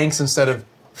say thanks instead of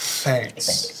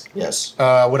thanks. Yes.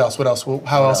 What else? How else are we What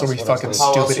else fucking are we-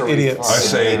 How else stupid are we idiots? I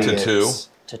say idiots? tattoo.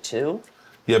 Tattoo?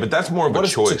 Yeah, but that's more of What a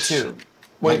is choice. tattoo?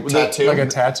 Wait, Like tattoo? Like a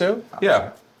tattoo?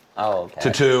 Yeah. Oh, okay.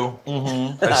 Tattoo.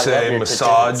 Mm-hmm. I love say your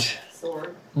massage.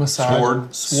 Massage.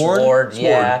 Sword. Sword,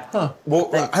 yeah. Huh. Well,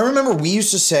 I remember we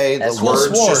used to say the That's words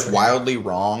sword. just wildly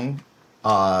wrong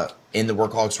in the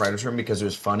Workaholics writers' room because it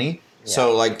was funny.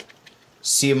 So like,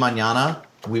 see you mañana,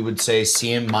 we would say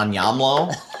see you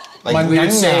mañamlo. Like we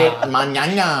would say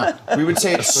mañana. We would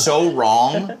say it so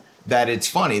wrong that it's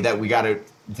funny that we got it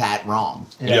that wrong.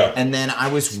 Yeah. And then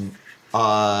I was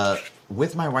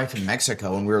with my wife in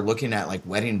Mexico, and we were looking at like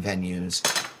wedding venues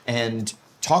and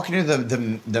talking to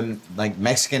the like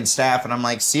Mexican staff, and I'm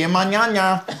like, "See you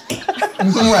mañana."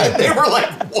 Right. They were like,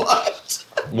 "What?"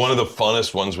 One of the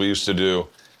funnest ones we used to do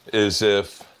is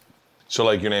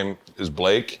like your name is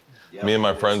Blake. Me and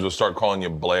my friends would start calling you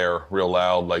Blair real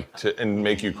loud, and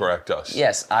make you correct us.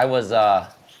 Yes, I was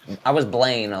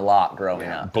Blaine a lot growing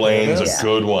up. Blaine's Yeah. a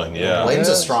good one, yeah. Blaine's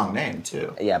a strong name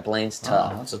too. Yeah, Blaine's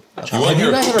tough. Have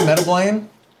you guys ever met a Blaine?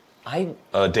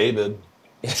 David.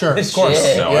 Sure, of course.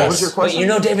 Shit. No, Yes. What was your question? Wait, you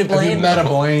know David Have Blaine? you met a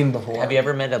Blaine before? Have you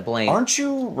ever met a Blaine? Aren't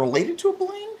you related to a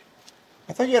Blaine?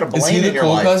 I thought you had a Blaine Is he in the your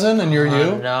cool life. cousin and you're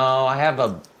you? No, I have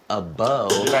a bow.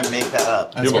 Did I make that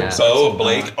up? You have Yeah. a bow,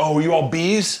 Blake. Oh, you all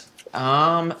bees?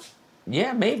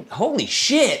 Yeah, maybe. Holy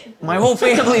shit! My whole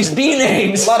family's B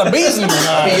names. A lot of bees in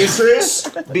there. Beatrice,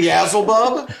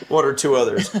 Beelzebub. What are two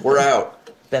others? We're out.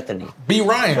 Bethany. B.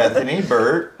 Ryan. Bethany,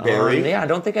 Bert, Barry. Yeah, I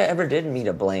don't think I ever did meet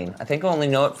a Blaine. I think I only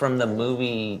know it from the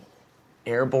movie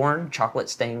Airborne. Chocolate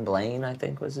Stained Blaine, I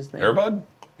think was his name. Airbud?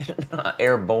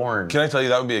 Airborne. Can I tell you,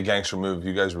 that would be a gangster move if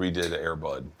you guys redid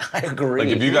Airbud. I agree. Like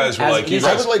if you guys were As like, you is-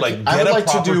 guys I would like I get would a like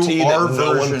to do property our that no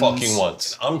one versions. fucking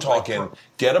wants. I'm talking,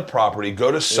 get a property,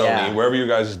 go to Sony, Yeah. wherever your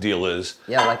guys' deal is,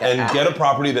 Yeah, like and a- get a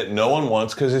property that no one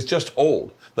wants because it's just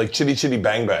old, like Chitty Chitty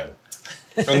Bang Bang.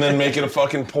 And then make it a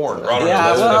fucking porn. Or I don't Yeah,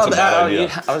 know, well, that's a bad that-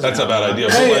 idea. I was That's a bad idea.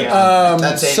 But Hey, like,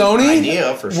 That's an Sony,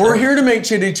 idea for sure. we're here to make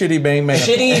Chitty Chitty Bang Bang.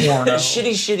 Shitty, porno.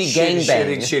 shitty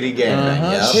gangbang. Shitty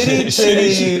gangbang.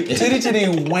 Yeah. Chitty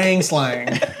Chitty Wang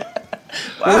slang.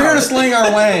 We're here to sling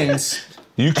our wangs.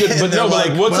 you could, but no,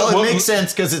 like, It makes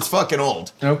sense because it's fucking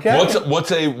old. Okay.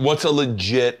 what's a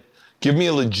legit? Give me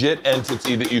a legit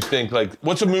entity that you think like.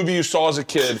 What's a movie you saw as a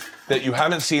kid that you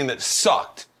haven't seen that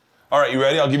sucked? All right, you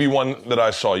ready? I'll give you one that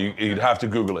I saw. You'd have to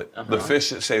Google it. The Fish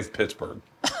That Saved Pittsburgh,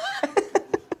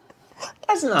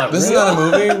 That's not This is real. not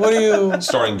a movie. What are you?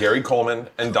 starring Gary Coleman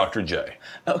and Dr. J.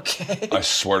 Okay. I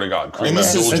swear to God, Kareem And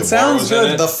this is- Abdul-Jabbar it sounds was in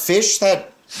good. it. The fish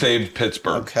that. Saved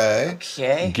Pittsburgh. Okay.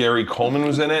 Okay. Gary Coleman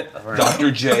was in it.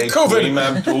 Dr. J. COVID.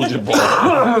 Kareem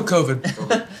Abdul-Jabbar, Oh,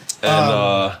 COVID.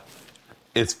 and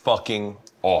it's fucking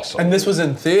awesome. And this was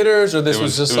in theaters, or this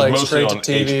was just like mostly straight to on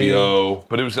TV? HBO,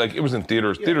 but it was in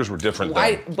theaters. Theaters were different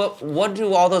Why? then. But what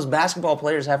do all those basketball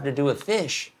players have to do with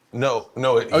fish? No.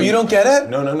 Oh, you don't get it?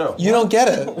 No. You don't get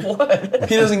it. What?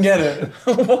 He doesn't get it.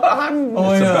 Oh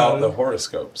my It's God. about the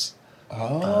horoscopes.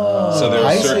 Oh, so there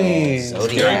I was see.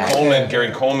 Zodiac.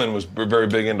 Gary Coleman was very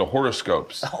big into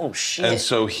horoscopes. Oh shit. And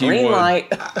so he Green would, light.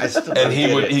 and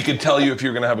he could tell you if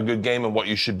you're going to have a good game and what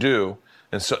you should do.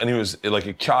 And he was like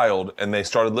a child, and they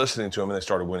started listening to him, and they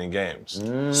started winning games.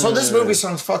 So this movie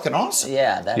sounds fucking awesome.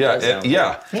 Yeah, that Yeah, does sound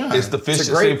yeah. Yeah. It's the Fish It's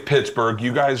That a great- Saved Pittsburgh.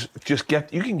 You guys just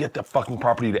you can get the fucking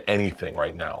property to anything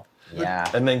right now. Yeah.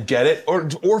 And then get it,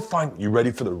 or find. You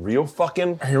ready for the real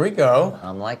fucking? Here we go.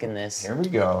 I'm liking this. Here we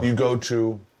go. You go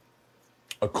to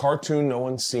a cartoon no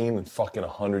one's seen in fucking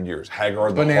 100 years. Hagar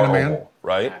the Banana Horrible, Man.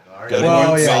 right? Well, yeah.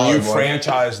 Then you Solid one.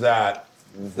 franchise that.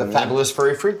 The Fabulous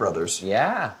Furry Freak Brothers.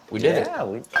 Yeah. We did it. Yeah,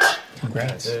 we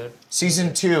Congrats.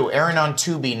 Season 2, airing on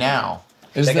Tubi now.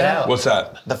 Is Check it that? out. What's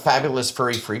that? The Fabulous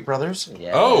Furry Freak Brothers.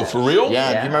 Yeah. Oh, for real? Yeah,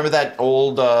 do Yeah. you remember that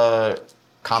old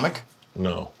comic?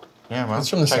 No. Yeah, well, It's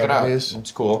from the check it out. 70s.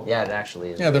 It's cool. Yeah, it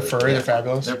actually is. Yeah, they're really furry. cool. They're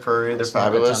fabulous. They're furry, they're Smoke a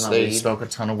fabulous. ton of They weed. smoke a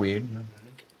ton of weed.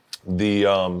 The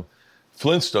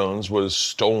Flintstones was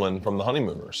stolen from the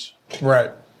Honeymooners.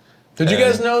 Right. Did you And-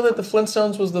 guys know that the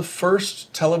Flintstones was the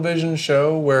first television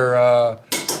show where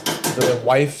the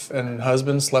wife and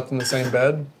husband slept in the same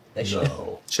bed? They should.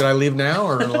 No. Should I leave now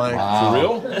or like? For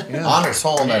real? Honors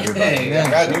home, everybody. Yeah.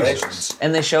 Congratulations.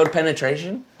 And they showed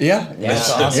penetration? Yeah. Yeah,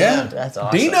 that's awesome. Yeah. That's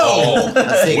awesome. Dino. Oh,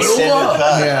 That's the extended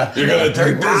cut. Yeah. you're gonna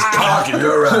take this cock in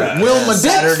your ass. Will my dick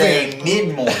Saturday fit?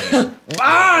 mid-morning.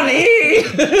 Bonnie!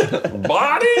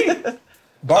 Body?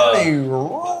 Barney.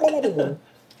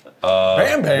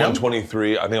 Bam Bam.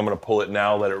 123. I think I'm gonna pull it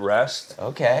now. Let it rest.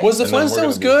 Okay. Was the And then we're gonna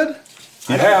Flintstones be- good?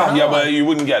 Yeah, but you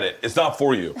wouldn't get it. It's not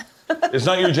for you. It's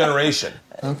not your generation.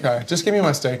 Okay, just give me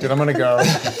my steak, dude. I'm gonna go.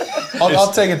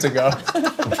 I'll take it to go.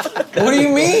 What do you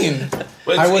mean?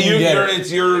 But I wouldn't get it.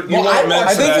 It's your. You Well, weren't meant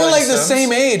I for think that. we're like the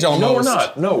same age almost. No, we're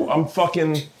not. No, I'm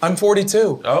fucking. I'm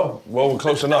 42. Oh, well, we're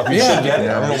close enough. You Yeah. should get it.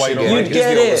 I don't know why you don't You'd like it. get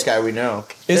He's the it. oldest guy we know.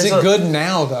 Is There's it a- good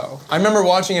now though? I remember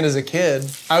watching it as a kid.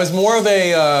 I was more of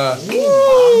a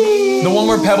the one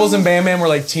where Pebbles and Bam Bam were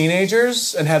like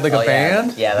teenagers and had like Oh, a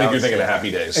band. Yeah, I that think you're was thinking it. of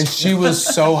Happy Days. And she was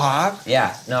so hot.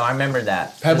 Yeah, no, I remember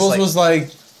that. Pebbles Just like-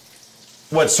 was like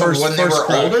What, so First- when they first were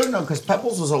crush. older? No, because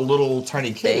Pebbles was a little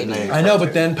tiny kid. Baby. And I know,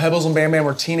 but then Pebbles and Bam Bam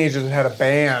were teenagers and had a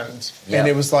band, Yeah. and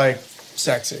it was like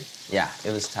sexy. Yeah,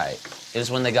 it was tight. It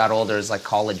was when they got older. It was like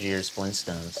college years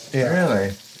Flintstones. Yeah.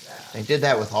 Really? They did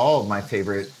that with all of my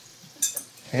favorite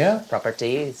Yeah.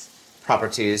 Properties.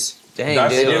 properties. Dang,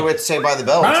 That's They dude. did it with Saved by the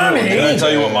Bell, too. Can I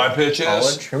tell you what my pitch is?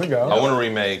 College. Here we go. I want to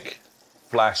remake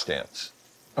Flashdance,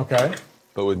 Okay.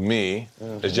 but with me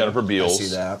as Jennifer I Beals,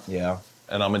 see that, yeah.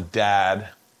 and I'm a dad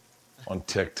on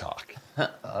TikTok,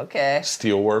 Okay.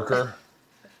 steel worker,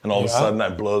 and all of a Yeah. sudden I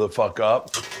blow the fuck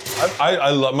up. I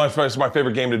love my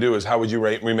favorite game to do is how would you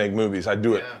remake movies? I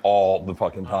do it all the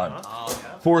fucking time.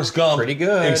 Forrest Gump, Pretty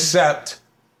good. except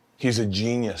he's a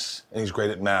genius and he's great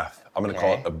at math. I'm gonna call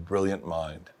Okay. it a brilliant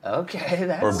mind Okay,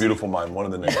 that's... or a beautiful mind, one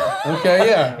of the names. Okay,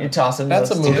 yeah. You're tossing That's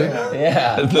those a movie. two.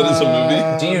 Yeah. That is a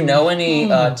movie. Do you know any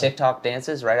TikTok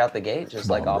dances right out the gate? Just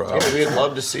like off bro. top? We'd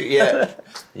love to see, yeah.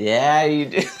 Yeah, you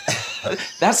do.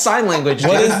 That's sign language.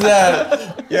 What dude. is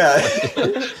that? Yeah.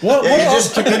 What Yeah, you're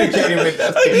else? just communicating with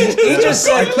that. He just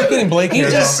I said. keep getting Blake He here.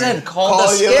 just said, "Call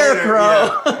the you later,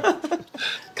 scarecrow." yeah.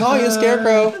 Call you a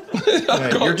scarecrow.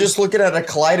 Yeah, you're just looking at a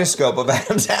kaleidoscope of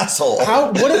Adam's asshole.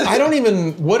 How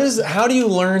do you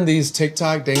learn these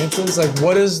TikTok dances? Like,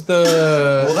 what is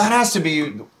the... Well, that has to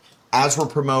be, as we're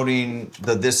promoting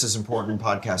the This Is Important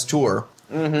podcast tour,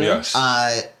 Yes.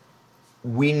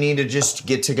 we need to just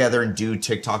get together and do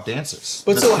TikTok dances.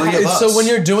 But The so, three of us. so when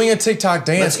you're doing a TikTok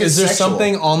dance, Let's get is there sexual.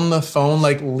 something on the phone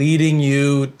like leading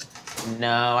you,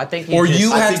 No, I think or just,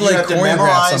 you I have think to you like have to choreograph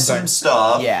memorize something? some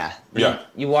stuff. Yeah. Yeah.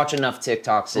 You watch enough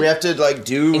TikToks. We have to like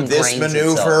do this Ingrains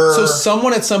maneuver. So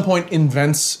someone at some point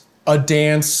invents a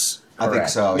dance I think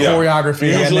so. Yeah.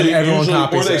 choreography, and then everyone or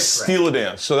copies they it. steal a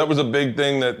dance. So that was a big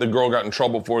thing that the girl got in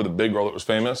trouble for, the big girl that was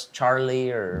famous. Charlie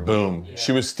or Boom.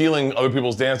 She was stealing other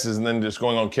people's dances and then just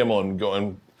going on Kimmel and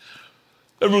going.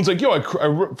 Everyone's like, yo,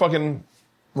 I fucking.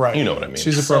 Right. You know what I mean.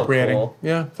 She's So appropriating. cool.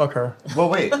 Yeah, fuck her. Well,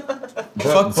 wait. Fuck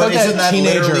But that isn't that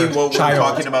teenager literally what we're child.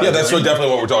 talking about? Yeah, that's doing?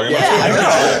 definitely what we're talking about. I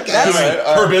know.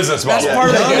 Doing her business model. part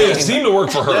of the game. It seemed to work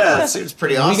for her. Yeah, that seems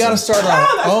pretty awesome. We gotta start our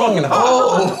own.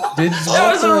 Did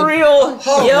that was a real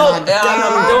yelp. my God.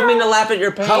 I don't mean to laugh at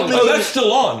your pain. Oh, that's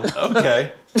still on.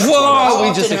 Okay. Whoa, we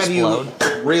Often just have explode.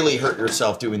 you really hurt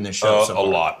yourself doing this show? so A far?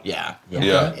 lot. Yeah.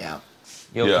 Yeah. Yeah.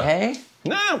 You Yeah. okay?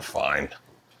 Nah, I'm fine.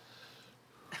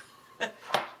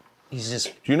 He's just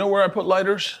Do you know where I put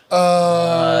lighters?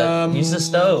 use the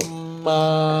stove.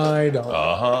 I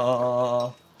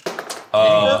don't.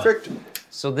 Perfect.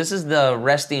 So this is the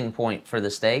resting point for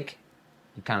the steak.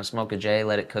 You kind of smoke a J,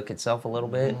 let it cook itself a little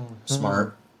bit.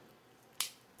 Smart.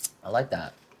 I like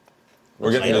that.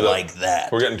 We're getting to the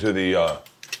that. We're getting to the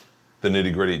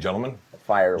nitty gritty, gentlemen.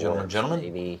 Fireworks, Gentlemen.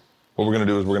 baby. What we're gonna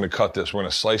do is we're gonna cut this. We're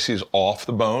gonna slice these off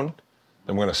the bone.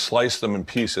 Then we're gonna slice them in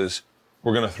pieces.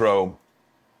 We're gonna throw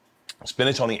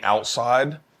spinach on the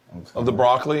outside of the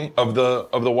broccoli, of the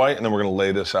white, and then we're gonna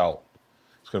lay this out.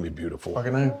 It's gonna be beautiful.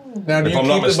 Fucking know. Now, do If you I'm keep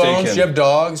not the bones? mistaken- Do you have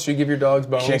dogs? Do you give your dogs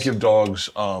bones? Can't give dogs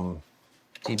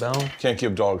T-bone.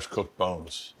 cooked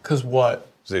bones. Cause what?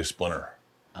 'Cause they splinter.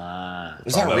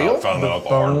 Is that real? Found that out the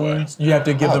hard way. Bones. You have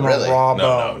to give them really? a raw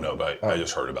No, bone. but I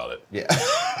just heard about it. Yeah.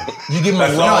 You give them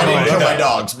That's a not raw I didn't right. kill bone. my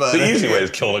dogs, but The easy way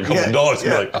is killing a couple Yeah, dogs. yeah.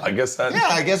 You're like, I guess that. Yeah,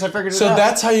 I guess I figured it So out.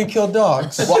 that's how you kill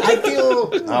dogs. Well, I feel.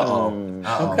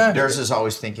 Uh-oh. Okay. Yours is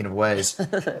always thinking of ways.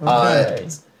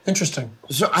 Interesting.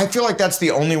 So I feel like that's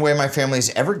the only way my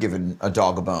family's ever given a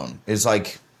dog a bone is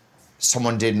like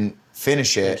someone didn't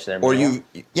finish it, Finish their or meal.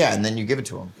 and then you give it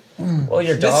to them. Well,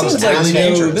 your This dog's seems like really new.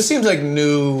 dangerous. This seems like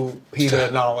new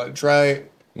PETA knowledge, right?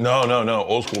 No.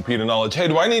 Old school PETA knowledge. Hey,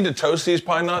 do I need to toast these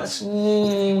pine nuts?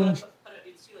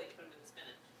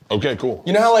 Okay, cool.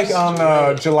 You know how like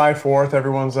on July 4th,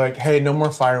 everyone's like, "Hey, no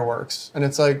more fireworks," and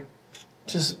it's like,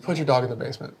 just put your dog in the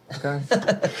basement, okay?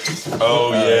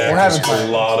 Oh yeah, We're having 'cause a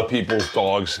fun. lot of people's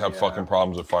dogs have fucking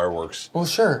problems with fireworks. Well,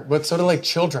 sure, but so do like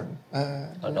children.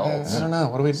 adults. I don't know.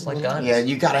 What do we like guns. Yeah,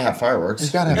 you gotta have fireworks.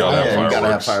 You gotta have gotta have fireworks. You gotta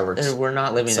have fireworks. fireworks. We're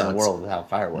not living in a Sucks. world without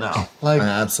fireworks. No, Like-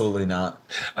 absolutely not.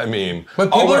 I mean, But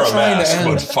I'll people wear are a trying to mask,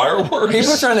 end- but fireworks.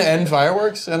 People are trying to end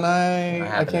fireworks, and I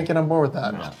haven't. can't get on board with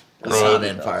that. It's not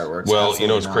in fireworks. Well, you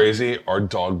know what's absolutely not. crazy? Our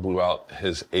dog blew out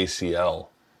his ACL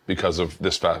because of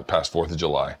this past 4th of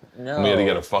July. No. And we had to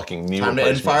get a fucking knee Time to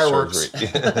end replacement fireworks.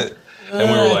 surgery. And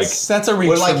we were like, That's a reach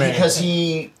Well, like for me. because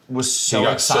he was he so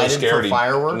got excited so scared. for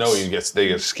fireworks. No, they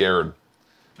get scared.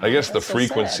 I guess the so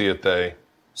frequency sad. that they.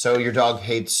 So your dog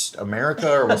hates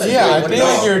America, or what's yeah, I what feel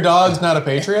like your dog's not a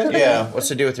patriot. Yeah, what's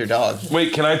to do with your dog?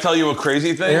 Wait, can I tell you a crazy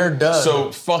thing? They're done.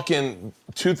 So fucking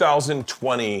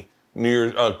 2020 New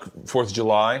Year's 4th of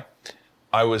July,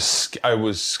 I was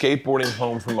skateboarding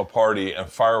home from a party and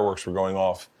fireworks were going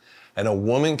off, and a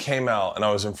woman came out and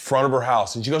I was in front of her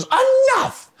house and she goes,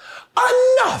 enough!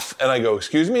 And I go,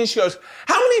 excuse me? And she goes,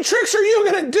 how many tricks are you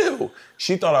gonna do?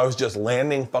 She thought I was just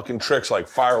landing fucking tricks like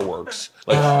fireworks.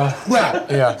 Like,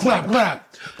 Yeah. in front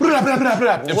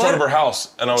of her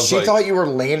house. And I was She like, thought you were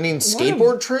landing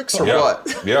skateboard tricks or yeah,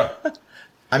 what? yeah.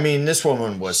 I mean, this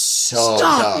woman was so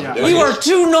dumb. Yeah. You are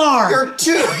too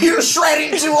gnar. You're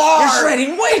shredding too hard. You're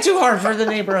shredding way too hard for the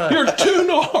neighborhood. You're too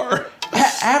gnar.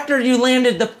 After you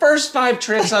landed the first 5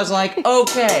 tricks, I was like,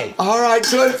 okay. All right,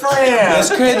 good for him. This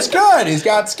kid's good. He's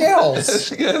got skills. It's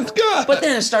good. But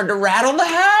then it started to rattle the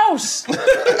house.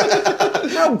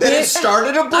 Then it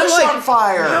started a bush like, on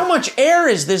fire. How much air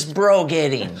is this bro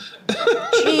getting?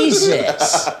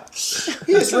 Jesus.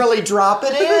 He's really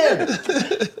dropping in.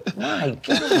 My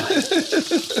God.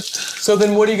 So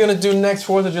then what are you going to do next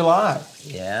 4th of July?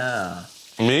 Yeah.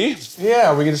 Me?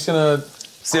 Yeah, we're just going to...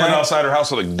 Stand outside her house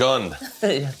with a gun.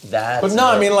 But no,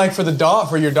 I mean like for the dog,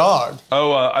 for your dog.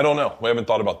 Oh, I don't know. We haven't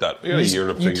thought about that. We got a year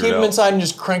to figure You keep it them out. inside and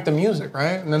just crank the music,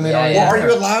 right? And then they Yeah, don't. yeah. Well, are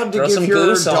you allowed to Throw give some your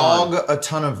goose on. dog a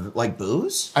ton of like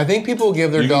booze? I think people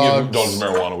give their You can give dogs.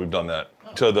 dogs marijuana. We've done that.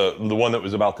 To the one that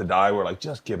was about to die, we're like,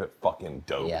 just give it fucking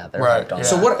dope. Yeah, they're Right, hooked on yeah.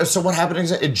 that. So what happened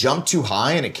is it jumped too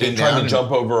high and it came It down. tried to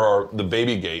jump over the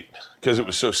baby gate because it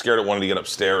was so scared it wanted to get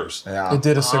upstairs. Yeah. It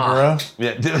did a Segura. Yeah,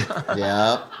 it did.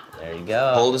 Yeah. There you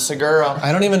go. Pulled a cigar.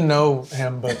 I don't even know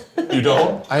him, but You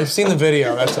don't? I've seen the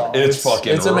video. That's all. It's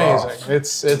fucking It's rough.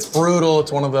 amazing. It's brutal.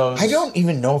 It's one of those. I don't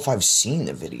even know if I've seen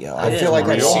the video. I didn't feel like I've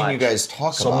really seen watch. you guys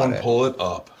talk Someone about it. pull it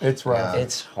up. It's rough.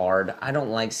 It's hard. I don't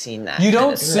like seeing that. You kind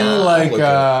don't of see stuff.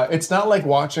 like it's not like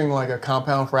watching like a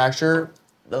compound fracture,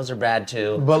 Those are bad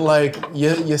too. but like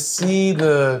you see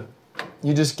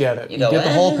you just get it. You go, get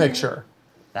the whole "Eh." picture.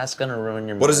 That's gonna ruin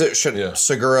your. What is it? Yeah.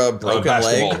 Segura broken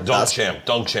Basketball. leg? Dunk champ.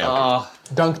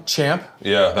 Dunk champ.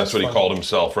 Yeah, that's what he funny. called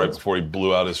himself right before he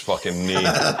blew out his fucking knee.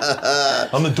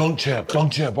 I'm the dunk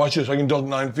champ. Watch this. I can dunk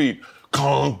 9 feet.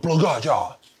 Oh my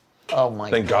God.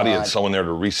 Thank God he had someone there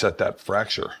to reset that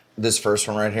fracture. This first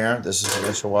one right here. This is what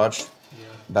I should watch.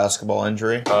 Basketball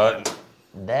injury. That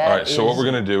All right, so what is-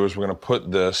 we're going to do is we're going to put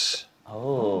this lay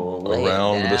it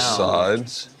around the down.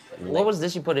 sides. What was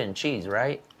this? You put it in cheese,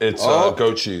 right? It's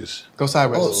goat cheese. Go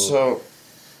sideways. Oh, so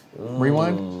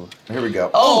Rewind. here we go.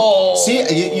 Oh. See,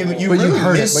 you But you really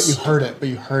heard it. miss- But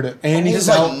you heard it. And he His,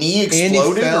 fell. like, knee and he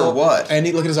exploded fell, or what? And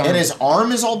he look at his arm. And his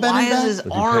arm is all bent Why back? is his If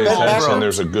you arm pay all attention, broke?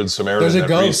 there's a good Samaritan There's a that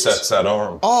ghost. resets that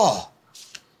arm. Oh.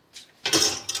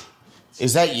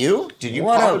 Is that you? Did you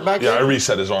What pop a- it back Yeah, I in?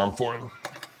 reset his arm for him.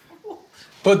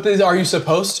 But are you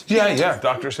supposed to? Yeah.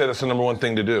 Doctor said that's the number one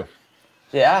thing to do.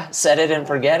 Yeah, set it and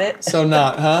forget it. So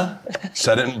not, huh?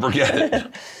 Set it and forget it.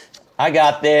 I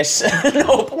got this.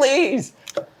 No, please.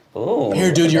 Ooh.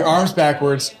 Here, dude, your arm's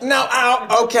backwards. No,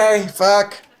 ow. Okay,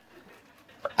 fuck.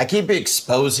 I keep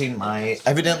exposing my,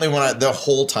 evidently the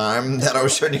whole time that I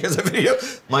was showing you guys the video,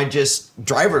 my just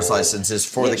driver's license is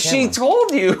for the She camera.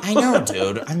 told you. I know,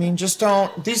 dude. I mean, just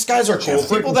don't, these guys are cool.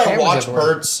 freaking People that cameras watch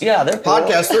everywhere. Bert's Yeah, they're cool.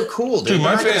 podcast, they're cool, dude. Dude,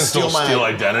 my They're not gonna fans don't steal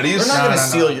identities. They're not going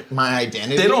to No. steal my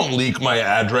identity. They don't leak my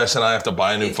address and I have to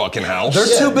buy a new fucking house. They're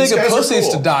too these big of guys are pussies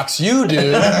cool. to dox you, dude.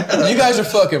 You guys are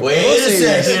fucking Wait pussies.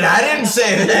 a second, I didn't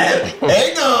say that.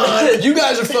 Hang on. You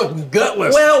guys are fucking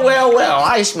gutless. Well,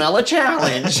 I smell a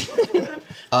challenge.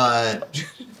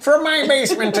 From my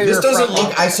basement to This your doesn't front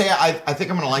look, I think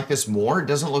I'm going to like this more. It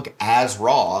doesn't look as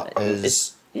raw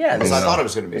as Yeah, as I this- thought it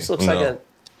was going to be. This looks like No.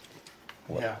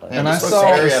 a. Yeah. Man, And I this looks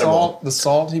saw very edible. the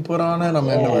salt he put on it. I'm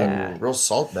into it. Yeah. Real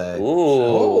salt bag. Ooh.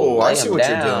 Oh, I lay see 'em what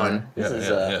you're down. doing. This is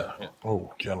a yeah.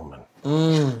 Oh, gentlemen.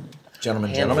 Gentlemen,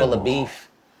 handful of beef.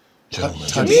 Gentlemen.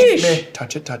 Touch Sheesh. it.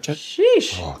 Touch it. Touch it.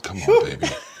 Sheesh. Oh, come on, baby.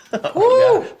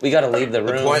 We got to leave the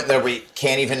room. Point that we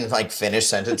can't even like finish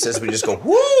sentences. We just go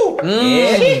woo.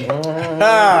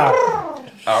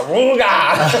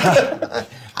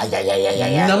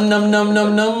 Num num num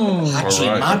num num. Machi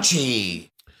All right.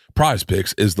 machi. Prize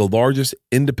Picks is the largest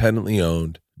independently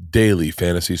owned daily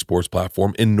fantasy sports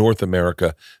platform in North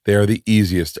America. They are the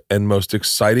easiest and most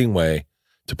exciting way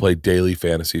to play daily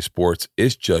fantasy sports.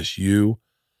 It's just you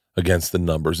against the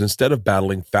numbers. Instead of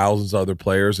battling thousands of other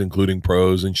players, including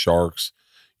pros and sharks,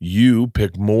 you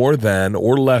pick more than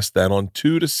or less than on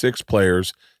 2 to 6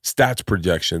 players, stats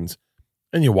projections,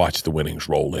 and you watch the winnings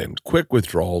roll in. Quick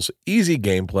withdrawals, easy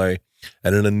gameplay,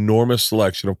 and an enormous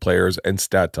selection of players and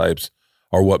stat types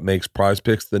are what makes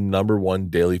PrizePicks the #1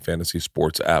 daily fantasy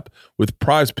sports app. With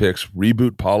PrizePicks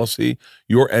reboot policy,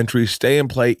 your entries stay in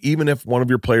play even if one of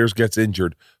your players gets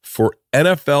injured. For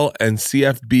NFL and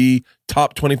CFB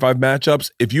top 25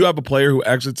 matchups, if you have a player who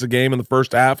exits a game in the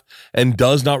first half and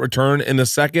does not return in the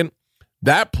second,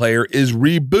 that player is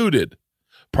rebooted.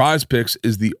 PrizePicks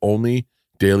is the only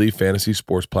daily fantasy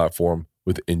sports platform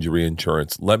with injury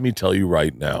insurance. Let me tell you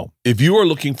right now, if you are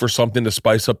looking for something to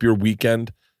spice up your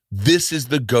weekend, this is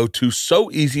the go-to.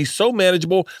 So easy, so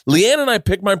manageable. Leanne and I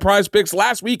picked my PrizePicks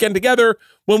last weekend together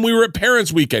when we were at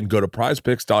Parents Weekend. Go to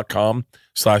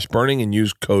prizepicks.com/burning and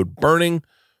use code BURNING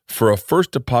for a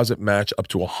first deposit match up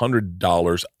to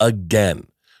 $100. Again,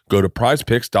 go to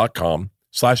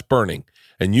prizepicks.com/burning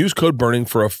and use code BURNING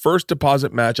for a first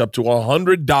deposit match up to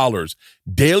 $100.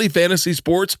 Daily fantasy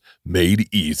sports made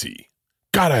easy.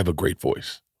 God, I have a great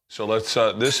voice. So let's,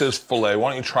 this is filet. Why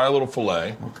don't you try a little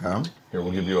filet? Okay. Here,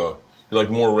 we'll give you you like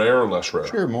more rare or less rare?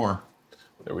 Sure, more.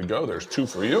 There we go. There's 2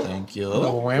 for you. Thank you.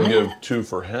 Double We'll whammy. give 2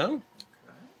 for him.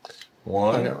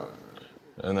 1,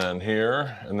 and then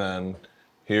here, and then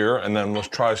here, and then let's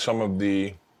try some of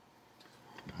the,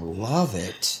 Love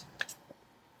it.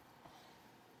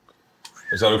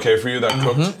 is that okay for you, that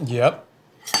cooked? Yep.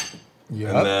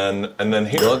 And then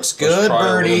here. Looks let's good, try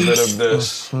Birdie. a little bit of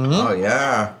this. Oh,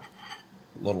 yeah.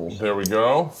 Little There we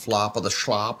go. flop of the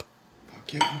schlop.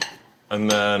 And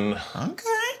then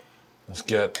Okay. let's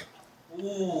get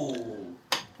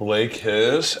Blake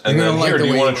his. And You're then gonna like here, the do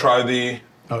you way want you- to try the,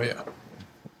 Oh, yeah.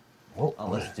 Oh,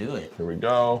 let's do it. here we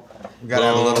go. We gotta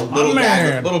have a little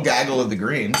man. gaggle of the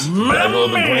greens. Gaggle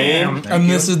of the green. And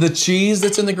this is the cheese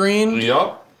that's in the green.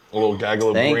 Yup. A little gaggle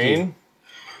of Thank green. you.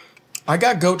 I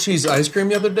got goat cheese ice cream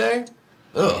the other day.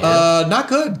 Not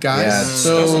good, guys. Yeah, it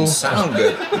so, doesn't sound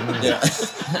good. Yeah.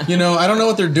 you know, I don't know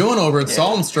what they're doing over at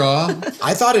Salt and Straw.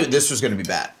 I thought this was going to be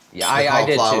bad. Yeah, The I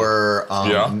did too. cauliflower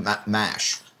Yeah.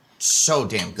 mash. So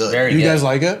damn good. Very You good. guys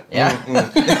like it? Yeah.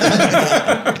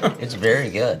 It's very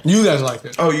good. You guys like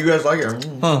it. Oh, you guys like it?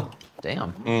 Huh.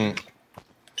 Damn.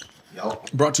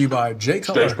 Yep. Brought to you by Jay Tastes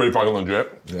Cutler. pretty fucking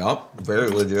legit. Yep. Very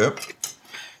legit.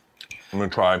 I'm going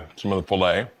to try some of the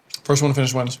filet. First one to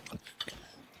finish wins.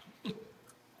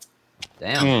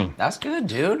 Damn. That's good,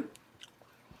 dude.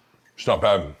 It's not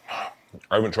bad.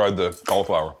 I haven't tried the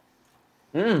cauliflower.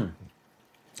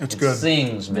 It's good.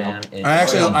 Sings, man. It I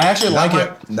actually like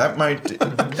it. That might.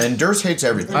 And Durst hates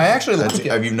everything. I actually like it.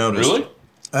 Have you noticed? Really?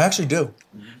 I actually do.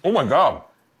 Oh my God.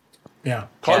 Yeah.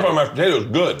 Cauliflower mashed potato is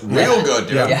good. Real good,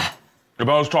 dude. Yeah. Yeah. If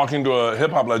I was talking to a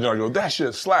hip hop legend, I'd go, that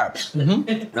shit slaps. No,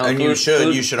 And you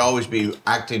should always be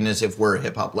acting as if we're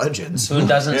hip hop legends. Food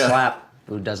doesn't Yeah. slap.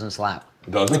 Food doesn't slap.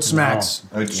 Does it? It smacks.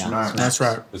 It's Yeah, not. That's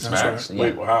right. It That's smacks? right.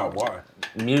 Wait, wow, why?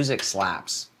 Music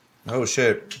slaps. Oh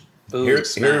shit. Food Here-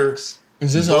 smacks.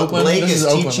 Is this But Oakland? Blake This is is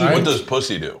Oakland, teaching- right? What does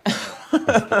pussy do?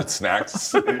 It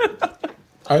snacks.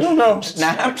 I don't know.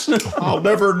 Snaps? I'll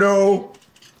never know.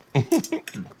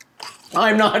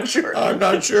 I'm not sure. I'm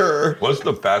not sure. What's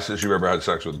the fastest you've ever had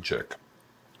sex with a chick?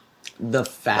 The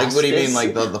fastest. Like, what do you mean,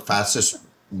 like the fastest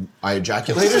I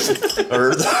ejaculated?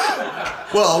 Or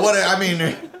well, what I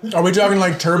mean, Are we talking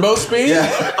like turbo speed?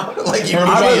 yeah, like Or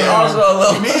are we talking- immediate. Also a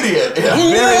little. Immediate. Yeah.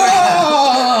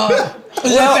 Yeah!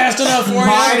 Is that fast enough for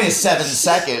Mine you? is 7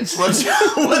 seconds. What's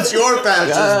your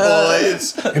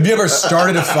fastest, boys? Have you ever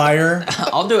started a fire?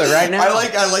 I'll do it right now. I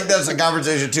like that as a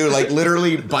conversation too. Like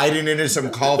literally biting into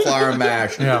some cauliflower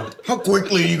mash. Yeah. How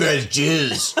quickly you guys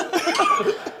jizz?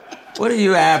 What do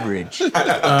you average? With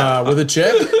a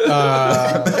chick?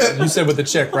 You said with a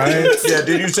chick, right? Yeah.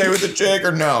 Did you say with the chick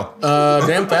or no?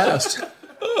 Damn fast.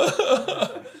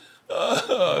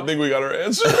 I think we got our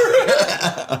answer.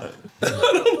 I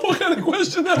don't know what kind of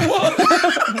question that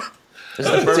was. It's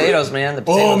the potatoes, man. The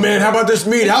potatoes. Oh man, how about this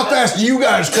meat? How fast do you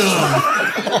guys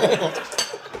come?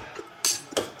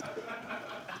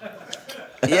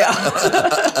 Yeah.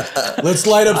 Let's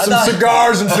light up some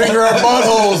cigars and finger our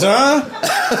buttholes, huh?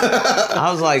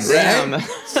 I was like, damn.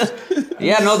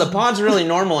 Yeah, no, the pod's really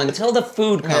normal until the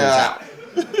food comes out.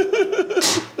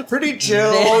 Pretty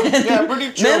chill. Then- Yeah,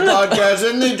 pretty chill then the- podcast.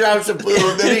 And they drop some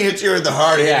food. Then he hits you with the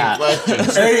hard hitting Yeah.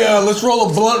 questions. Hey, let's roll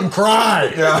a blunt and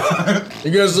cry. Yeah.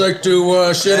 You guys like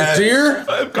to shed a tear?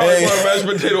 I have cauliflower mashed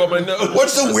potato on my nose.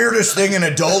 What's the weirdest thing an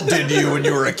adult did to you when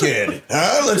you were a kid?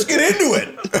 Huh? Let's get into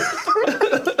it.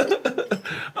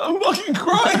 I'm fucking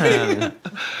crying.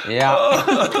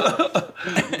 Yeah.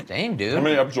 Dang, How dude.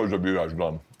 many episodes have you guys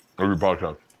done of your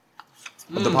podcast?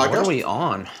 The What are we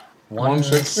on?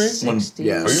 160? 160?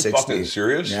 Yeah. Are you 60. fucking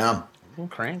serious? Yeah. I'm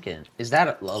cranking. Is that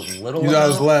a little? You thought it was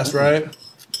amount? less, right?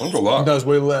 That's a lot. That was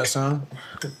way less, huh?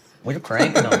 We're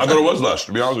cranking I them. thought it was less,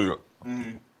 to be honest with you.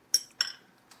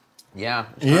 Yeah.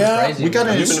 Yeah, Crazy. We kind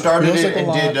of started feels it like a and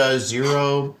lot. did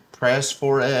zero press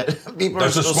for it. People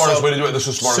That's are the still smartest way to do it. That's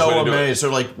the smartest way to do it. amazed.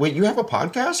 They're like, wait, you have a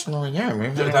podcast? And I'm like, yeah,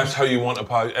 maybe. That's how you want a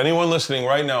podcast. Anyone listening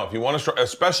right now, if you want to start,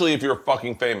 especially if you're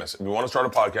fucking famous, if you want to start a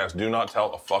podcast, do not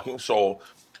tell a fucking soul.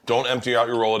 Don't empty out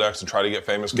your Rolodex and try to get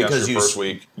famous guests Because your first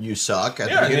week. You suck at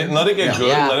the Yeah, beginning. and let it get good,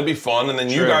 Yeah. let it be fun, and then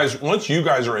you True. guys, once you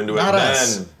guys are into it, Not then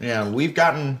us. Yeah, we've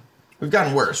gotten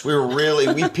worse.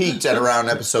 We peaked at around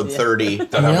episode 30.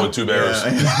 that happened with Two Bears.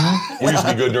 Yeah. We used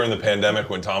to be good during the pandemic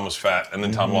when Tom was fat, and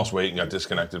then Tom lost weight and got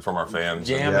disconnected from our fans.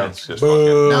 Damn and it. it's just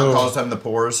fucking, Now calls them the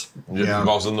pores. he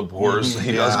calls them the pores.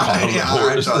 He does call them the I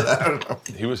pores. saw that.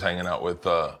 He was hanging out with.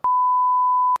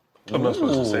 I'm not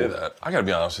supposed to say that. I gotta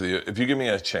be honest with you. If you give me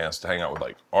a chance to hang out with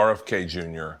like RFK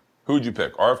Jr., who would you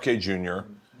pick? RFK Jr.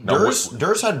 Now,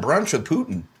 Durst had brunch with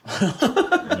Putin.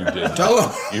 you did. Tell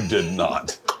him. You did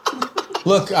not.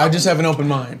 Look, I just have an open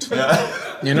mind.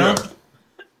 You know? Yeah.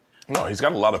 No, he's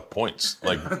got a lot of points.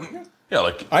 Like, yeah,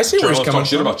 like I see where he's journalists coming talk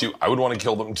shit from. about you. I would want to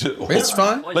kill them too. It's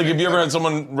fine. Like, if you ever had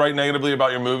someone write negatively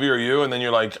about your movie or you, and then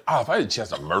you're like, if I had a chance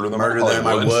to murder them, Murder I them,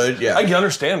 I would, yeah. I can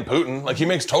understand Putin. Like, he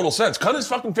makes total sense. Cut his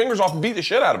fucking fingers off and beat the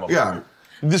shit out of him. Yeah.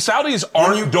 The Saudis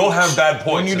don't have bad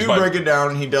points. When you is do my- break it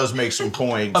down, he does make some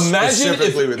points. Imagine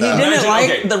specifically if with He that. didn't Imagine- like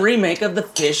okay. the remake of The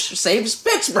Fish Saves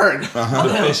Pittsburgh.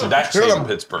 The fish that saved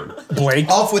Pittsburgh. Blake.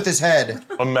 Off with his head.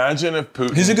 Imagine if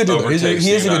Putin He's a good dude, though. overtakes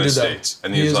He is the a good United dude, though. States,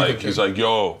 and He he's is a like, good he's kid. like,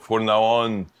 yo, from now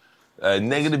on,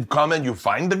 negative comment, you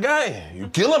find the guy, you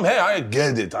kill him. Hey, I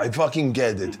get it. I fucking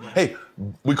get it. Hey,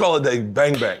 we call it a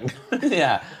bang bang.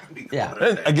 Yeah. Yeah.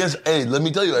 And I guess, hey, let me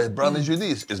tell you, I promise you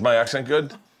this. Is my accent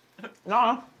good?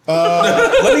 No.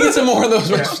 Let me get some more of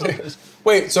those.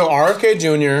 Wait, so RFK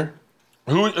Jr.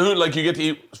 Who like you get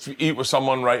to eat with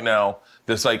someone right now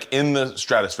that's like in the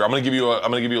stratosphere? I'm gonna give you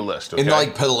a list. Okay? In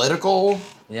like political?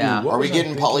 Yeah. Are we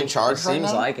getting polycharged right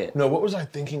Seems now? like it. No, what was I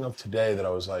thinking of today that I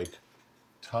was like,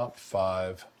 top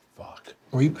 5? Fuck.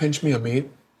 Will you pinch me a meat?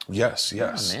 Yes.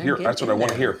 man, Here, get that's what I in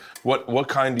want to there. hear. What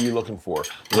kind are you looking for?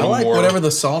 I like whatever the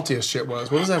saltiest shit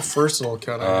was. What was that first little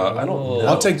cut? I don't know.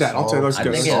 I'll take that. I'll take those I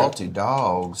good. think Salty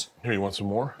dogs. Here, you want some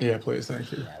more? Yeah, please,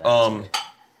 thank you.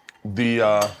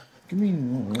 Give me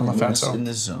I'm a fat in zone.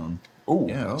 this zone. Oh,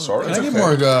 Yeah, sorry. Can I get okay.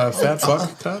 more fat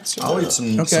fuck cuts? I'll eat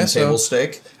some, Okay, some table so-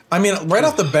 steak. I mean, right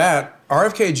off the bat,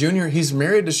 RFK Jr. He's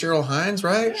married to Cheryl Hines,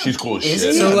 right? She's cool as Is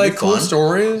shit. he? So That'd like be cool fun.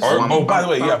 stories. Oh, by the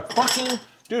way, yeah, fucking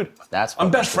dude. That's I'm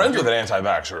fucking best friends with an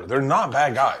anti-vaxxer. They're not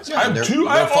bad guys. Yeah, I have they're all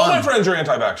my fun. friends are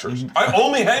anti-vaxxers. I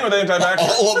only hang with anti-vaxxers.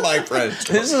 All of my friends.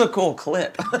 This is a cool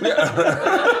clip.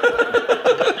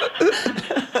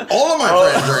 All of my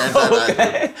friends are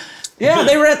anti-vaxxers. Yeah,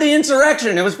 they were at the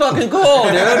insurrection. It was fucking cool,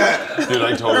 dude. Dude,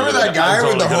 I totally Remember that guy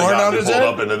with the horn on his pulled head?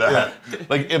 up into that.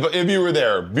 Like if you were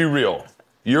there, be real.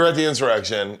 You're at the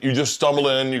insurrection. You just stumble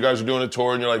in. You guys are doing a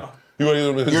tour, and you're like, you want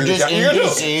to You're just in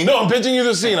DC. No, I'm pitching you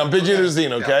the scene.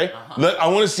 Okay? I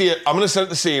want to see it. I'm going to set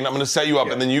the scene. I'm going to set you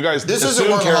up, and then you guys This is a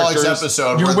assume Workaholics characters.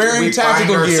 episode. You're where wearing we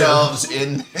tactical find gear. ourselves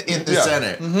in the Yeah.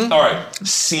 Senate. All right,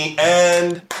 scene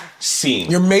and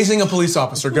scene. You're amazing a police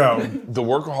officer. Go. The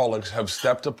Workaholics have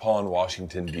stepped upon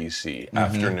Washington, D.C.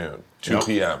 afternoon, 2 Yep.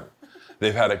 p.m.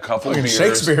 They've had a couple Fucking beers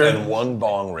Shakespeare. and one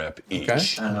bong rip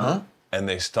each. Okay. And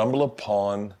they stumble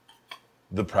upon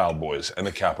the Proud Boys and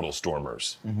the Capitol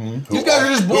Stormers. These guys are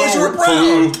just boys who are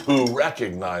proud. Who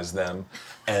recognize them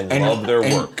and love their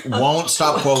work. Won't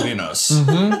stop quoting us.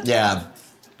 Yeah.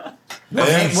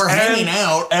 We're hanging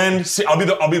out. And see, I'll be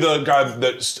the guy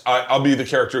I'll be the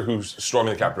character who's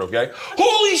storming the Capitol. Okay?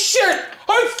 Holy shit!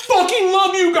 I fucking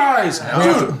love you guys,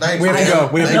 Thanks, We have to man. go.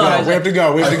 We have to go. We have to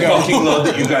go. We have to I go. fucking love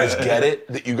that you guys get it.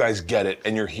 That you guys get it,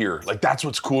 and you're here. Like that's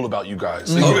what's cool about you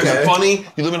guys. Like, you guys Okay. are funny.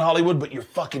 You live in Hollywood, but you're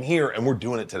fucking here, and we're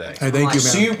doing it today. Hey, thank you, man.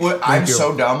 See, I'm Thank you.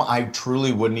 so dumb. I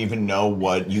truly wouldn't even know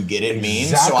what you get it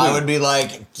means. So Exactly. I would be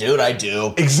like, dude, I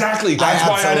do. Exactly. That's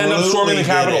why I'd end up storming the absolutely get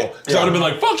Capitol. it. Because I would have been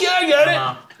like, "Fuck yeah, I get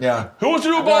it." Yeah. Who wants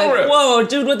to do a bong Like, rip? whoa,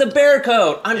 dude with the bear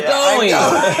coat. I'm going.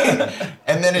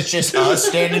 And then it's just us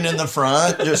standing in the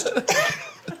front, just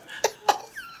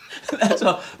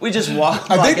So we just walk.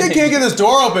 I think they can't get this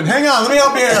door open. Hang on, let me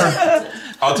help you here.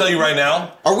 I'll tell you right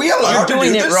now. are we allowed to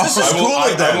doing do it this? wrong. This is I will, cool I,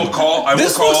 with I them. will call. I will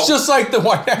This call. looks just like the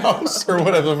White House or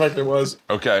whatever the fuck it was.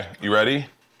 Okay, you ready?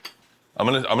 I'm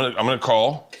gonna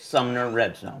call. Sumner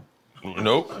Redstone.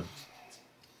 Nope.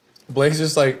 Blake's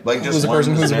just like, Like, just who's a one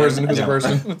person, who's a name. person, who's a Yeah.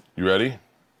 person. You ready?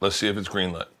 Let's see if it's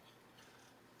greenlit.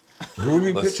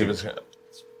 Let's see if it's.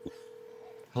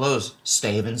 Hello,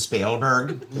 Steven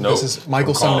Spielberg. Nope. This is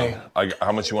Michael Call. Sony.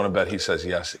 How much you want to bet he says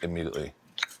yes immediately?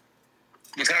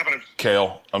 What's happening?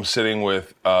 Kale, I'm sitting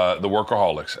with the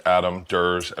Workaholics, Adam,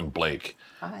 Durs, and Blake.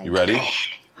 Hi. You ready?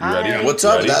 You ready? What's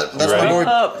up? Ready? That's You my ready?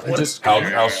 boy.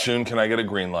 How soon can I get a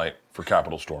green light for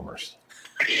Capitol Stormers?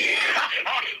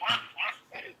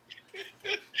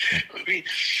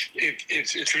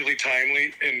 It's really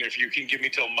timely, and if you can give me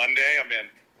till Monday, I'm in.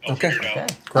 I'll Okay. figure it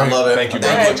out. I love it. Thank you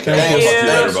very much. Thank you. Talk to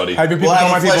you later, buddy. Have your people We'll call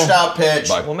my have a people. fleshed out pitch.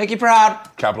 Bye. We'll make you proud.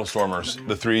 Capitol Stormers,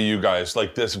 the three of you guys,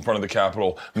 like this in front of the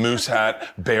Capitol, moose hat,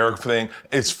 bear thing.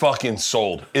 It's fucking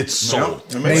sold. It's sold.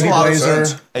 It makes Navy a lot of blazer.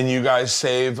 sense. And you guys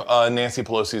save Nancy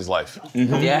Pelosi's life.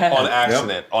 Yeah. On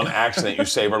accident. On accident, you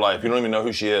save her life. You don't even know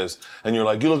who she is. And you're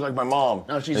like, you look like my mom.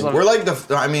 No, she's We're like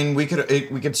we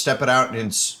could step it out,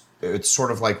 and it's sort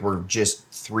of like we're just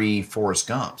 3 Forrest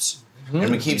Gumps. And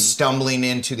we keep stumbling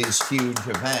into these huge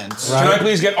events. Can I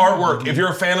please get artwork? If you're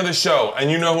a fan of the show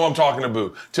and you know who I'm talking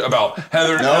about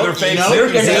Heather Fake. You're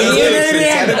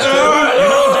Canadian.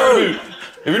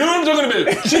 If you know what I'm talking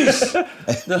about,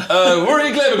 jeez.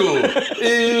 Rory Clavicle.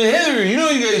 Heather, you know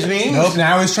what you guys mean. Nope,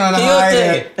 now he's trying to hide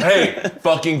it. Hey,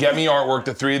 fucking get me artwork,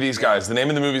 the three of these guys. The name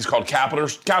of the movie is called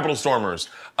Capitol Stormers.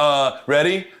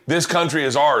 Ready? This country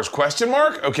is ours, ?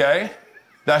 Okay?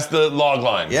 That's the log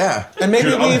line. Yeah. And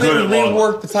maybe Dude, we I'm good even at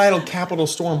log rework the title Capitol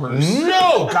Stormers.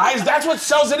 No, guys, that's what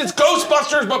sells it. It's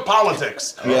Ghostbusters, but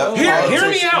politics. Yeah, Hear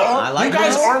me out. I like you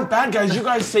guys this. aren't bad guys. You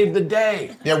guys saved the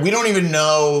day. Yeah, we don't even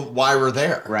know why we're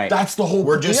there. Right. That's the whole.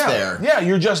 We're just yeah. there. Yeah,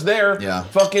 you're just there. Yeah.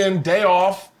 Fucking day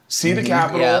off. See the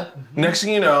Capitol. Yeah. Next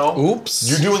thing you know, Oops.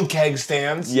 you're doing keg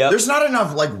stands. Yep. There's not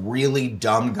enough like really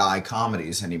dumb guy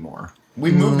comedies anymore. We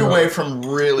moved away from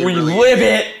really. We really, live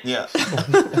it. Yeah.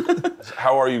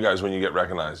 How are you guys when you get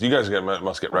recognized? You guys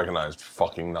must get recognized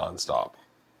fucking nonstop.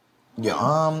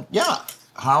 Yeah. Yeah.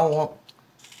 How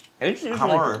It's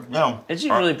usually, are? Yeah. it's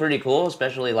usually pretty cool,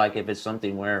 especially like if it's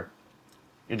something where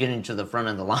you're getting to the front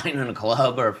of the line in a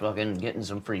club or fucking getting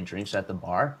some free drinks at the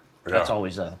bar. That's Yeah.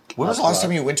 always a. When was the last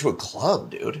time you went to a club,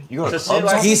 dude? You go to Just clubs?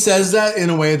 like- He says that in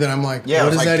a way that I'm like, Yeah.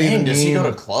 what does that even mean? Does he go to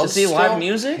To clubs? see live still?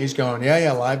 music? He's going,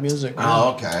 yeah, live music. Oh,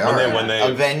 okay. All right. when they-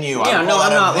 a venue. Yeah, I no, call I'm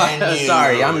that not. a venue.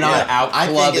 Sorry, I'm not Yeah. out I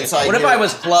clubbing. think it's like what if I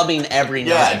was clubbing every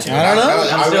Yeah, night? dude. I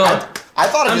don't know. I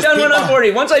thought it I'm was done when people- I'm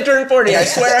 40. Once I turn 40, I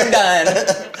swear I'm done.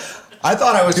 I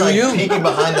thought I was like you? peeking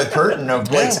behind the curtain of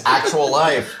Blake's actual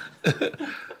life.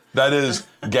 That is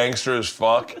gangster as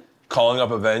fuck. Calling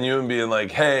up a venue and being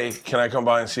like, "Hey, can I come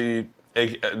by and see ?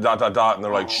 And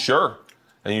they're like, "Sure."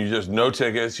 And you just no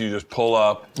tickets. You just pull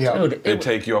up. Yeah. Dude, They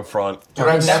take you up front. Dude,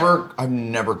 I've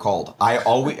never called. I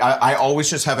always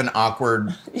just have an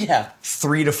awkward Yeah.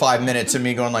 3 to 5 minutes of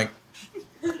me going like,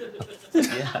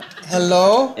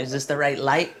 Hello? Is this the right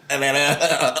light?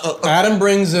 Adam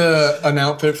brings an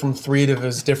outfit from 3 of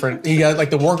his different. He got like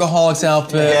the Workaholics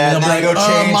outfit. Yeah, and then I he'll go be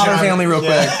like, change Modern and I'm- Family real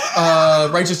yeah.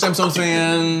 quick. Righteous Gemstones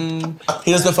fan.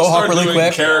 He does the faux hawk Start really doing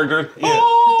quick. character.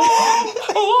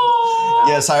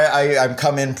 yes, I'm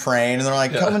come in praying, and they're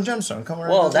like, come in Gemstone, come around.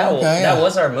 Well, that yeah.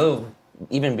 was our move.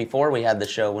 Even before we had the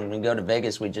show, when we go to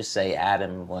Vegas, we just say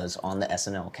Adam was on the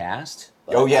SNL cast.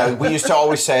 Oh yeah, we used to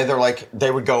always say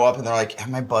they would go up and they're like, hey,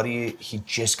 my buddy, he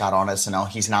just got on SNL.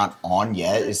 He's not on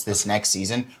yet. It's this next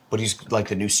season, but he's like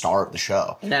the new star of the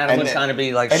show. And Adam would kind of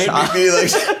be like, And it'd shocked. be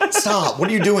like, stop! What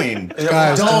are you doing?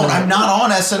 Guys, Don't! come on. I'm not on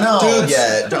SNL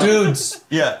yet. Don't- Dudes.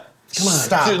 Yeah. Come on.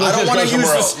 Stop. Dude, I let's don't just want go to use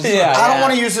somewhere this. else. Yeah, I don't yeah.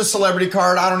 want to use this celebrity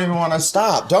card. I don't even want to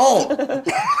stop. Don't.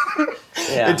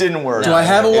 Yeah. It didn't work. Do I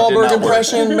have a It did Wahlberg not work.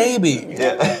 impression? Maybe.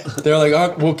 Yeah. They're like,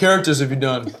 oh, what characters have you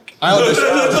done? I That's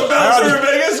auditioned, a bouncer in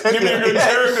Vegas. Give me a good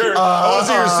character. I want to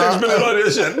see your 6-minute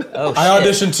audition. Oh, I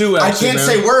auditioned too, I actually. can't man.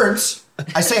 say words.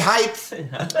 I say height.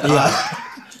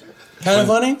 Kind of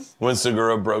funny? When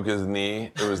Segura broke his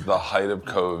knee, it was the height of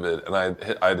COVID, and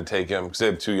I had to take him because they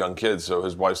have 2 young kids. So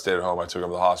his wife stayed at home. I took him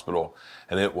to the hospital,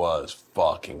 and it was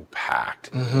fucking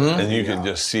packed. And you can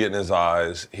just see it in his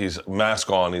eyes. He's mask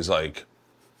on. He's like,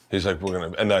 we're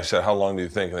gonna. And I said, how long do you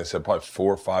think? And they said probably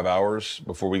 4 or 5 hours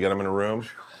before we get him in a room.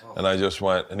 And I just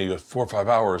went, and he goes, 4 or 5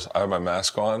 hours. I have my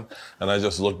mask on, and I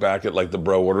just look back at like the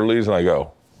bro orderlies, and I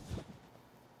go.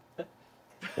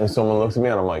 And someone looks at me,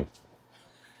 and I'm like,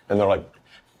 and they're like.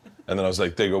 And then I was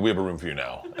like, they go, we have a room for you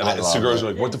now. And Segura's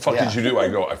like, what the fuck did you do? I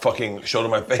go, I fucking showed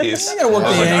him my face. I gotta work I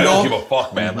was the like, I angle. don't give a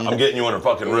fuck, man. I'm getting you in a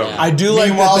fucking room. I do like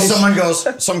Meanwhile, that they someone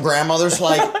goes, some grandmother's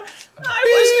like, I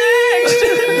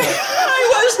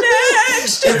was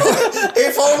next.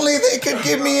 if only they could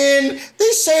get me in.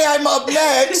 They say I'm up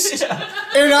next.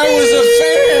 and I was a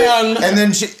fan.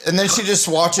 And then she just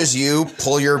watches you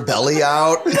pull your belly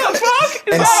out and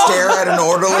stare at an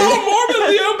orderly.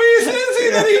 Morbidly obese is he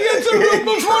that he gets a room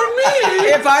before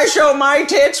me? If I show my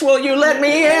tits, will you let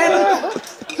me in?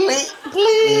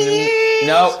 Please.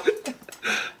 No.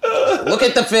 Look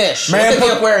at the fish. Man, Look at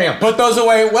the aquarium. Put those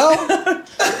away. Well,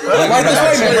 Right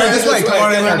this way. Come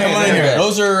on in here.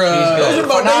 Those are Phenomenal.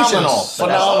 bodacious.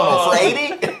 Phenomenal. For 80?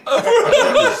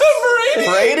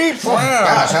 For 80?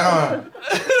 Gosh, I don't know.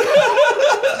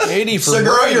 80 for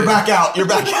Segura, you're back out. You're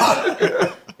back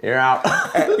out. You're out.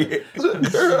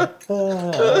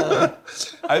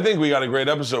 I think we got a great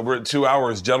episode. We're at 2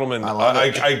 hours. Gentlemen,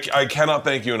 I cannot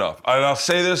thank you enough. And I'll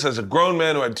say this as a grown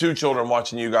man who had 2 children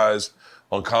watching you guys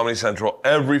on Comedy Central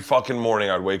every fucking morning.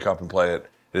 I'd wake up and play it.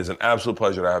 It is an absolute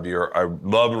pleasure to have you here. I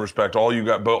love and respect all you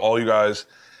guys,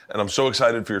 and I'm so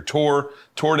excited for your tour.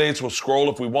 Tour dates, we'll scroll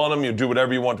if we want them. You do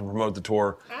whatever you want to promote the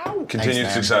tour. Continued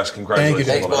success. Congratulations.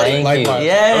 Thank you, Thank you. Likewise.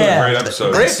 Yeah. That was a great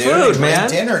episode. Great food, Great man.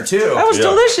 dinner, too. That was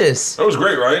delicious. That was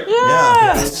great, right?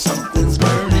 Yeah. Something's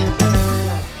burning.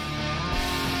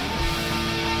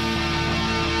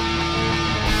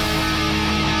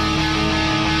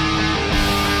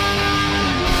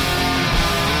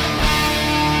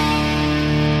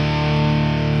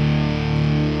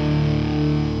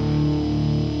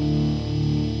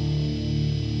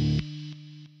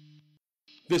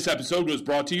 This episode was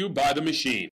brought to you by The Machine.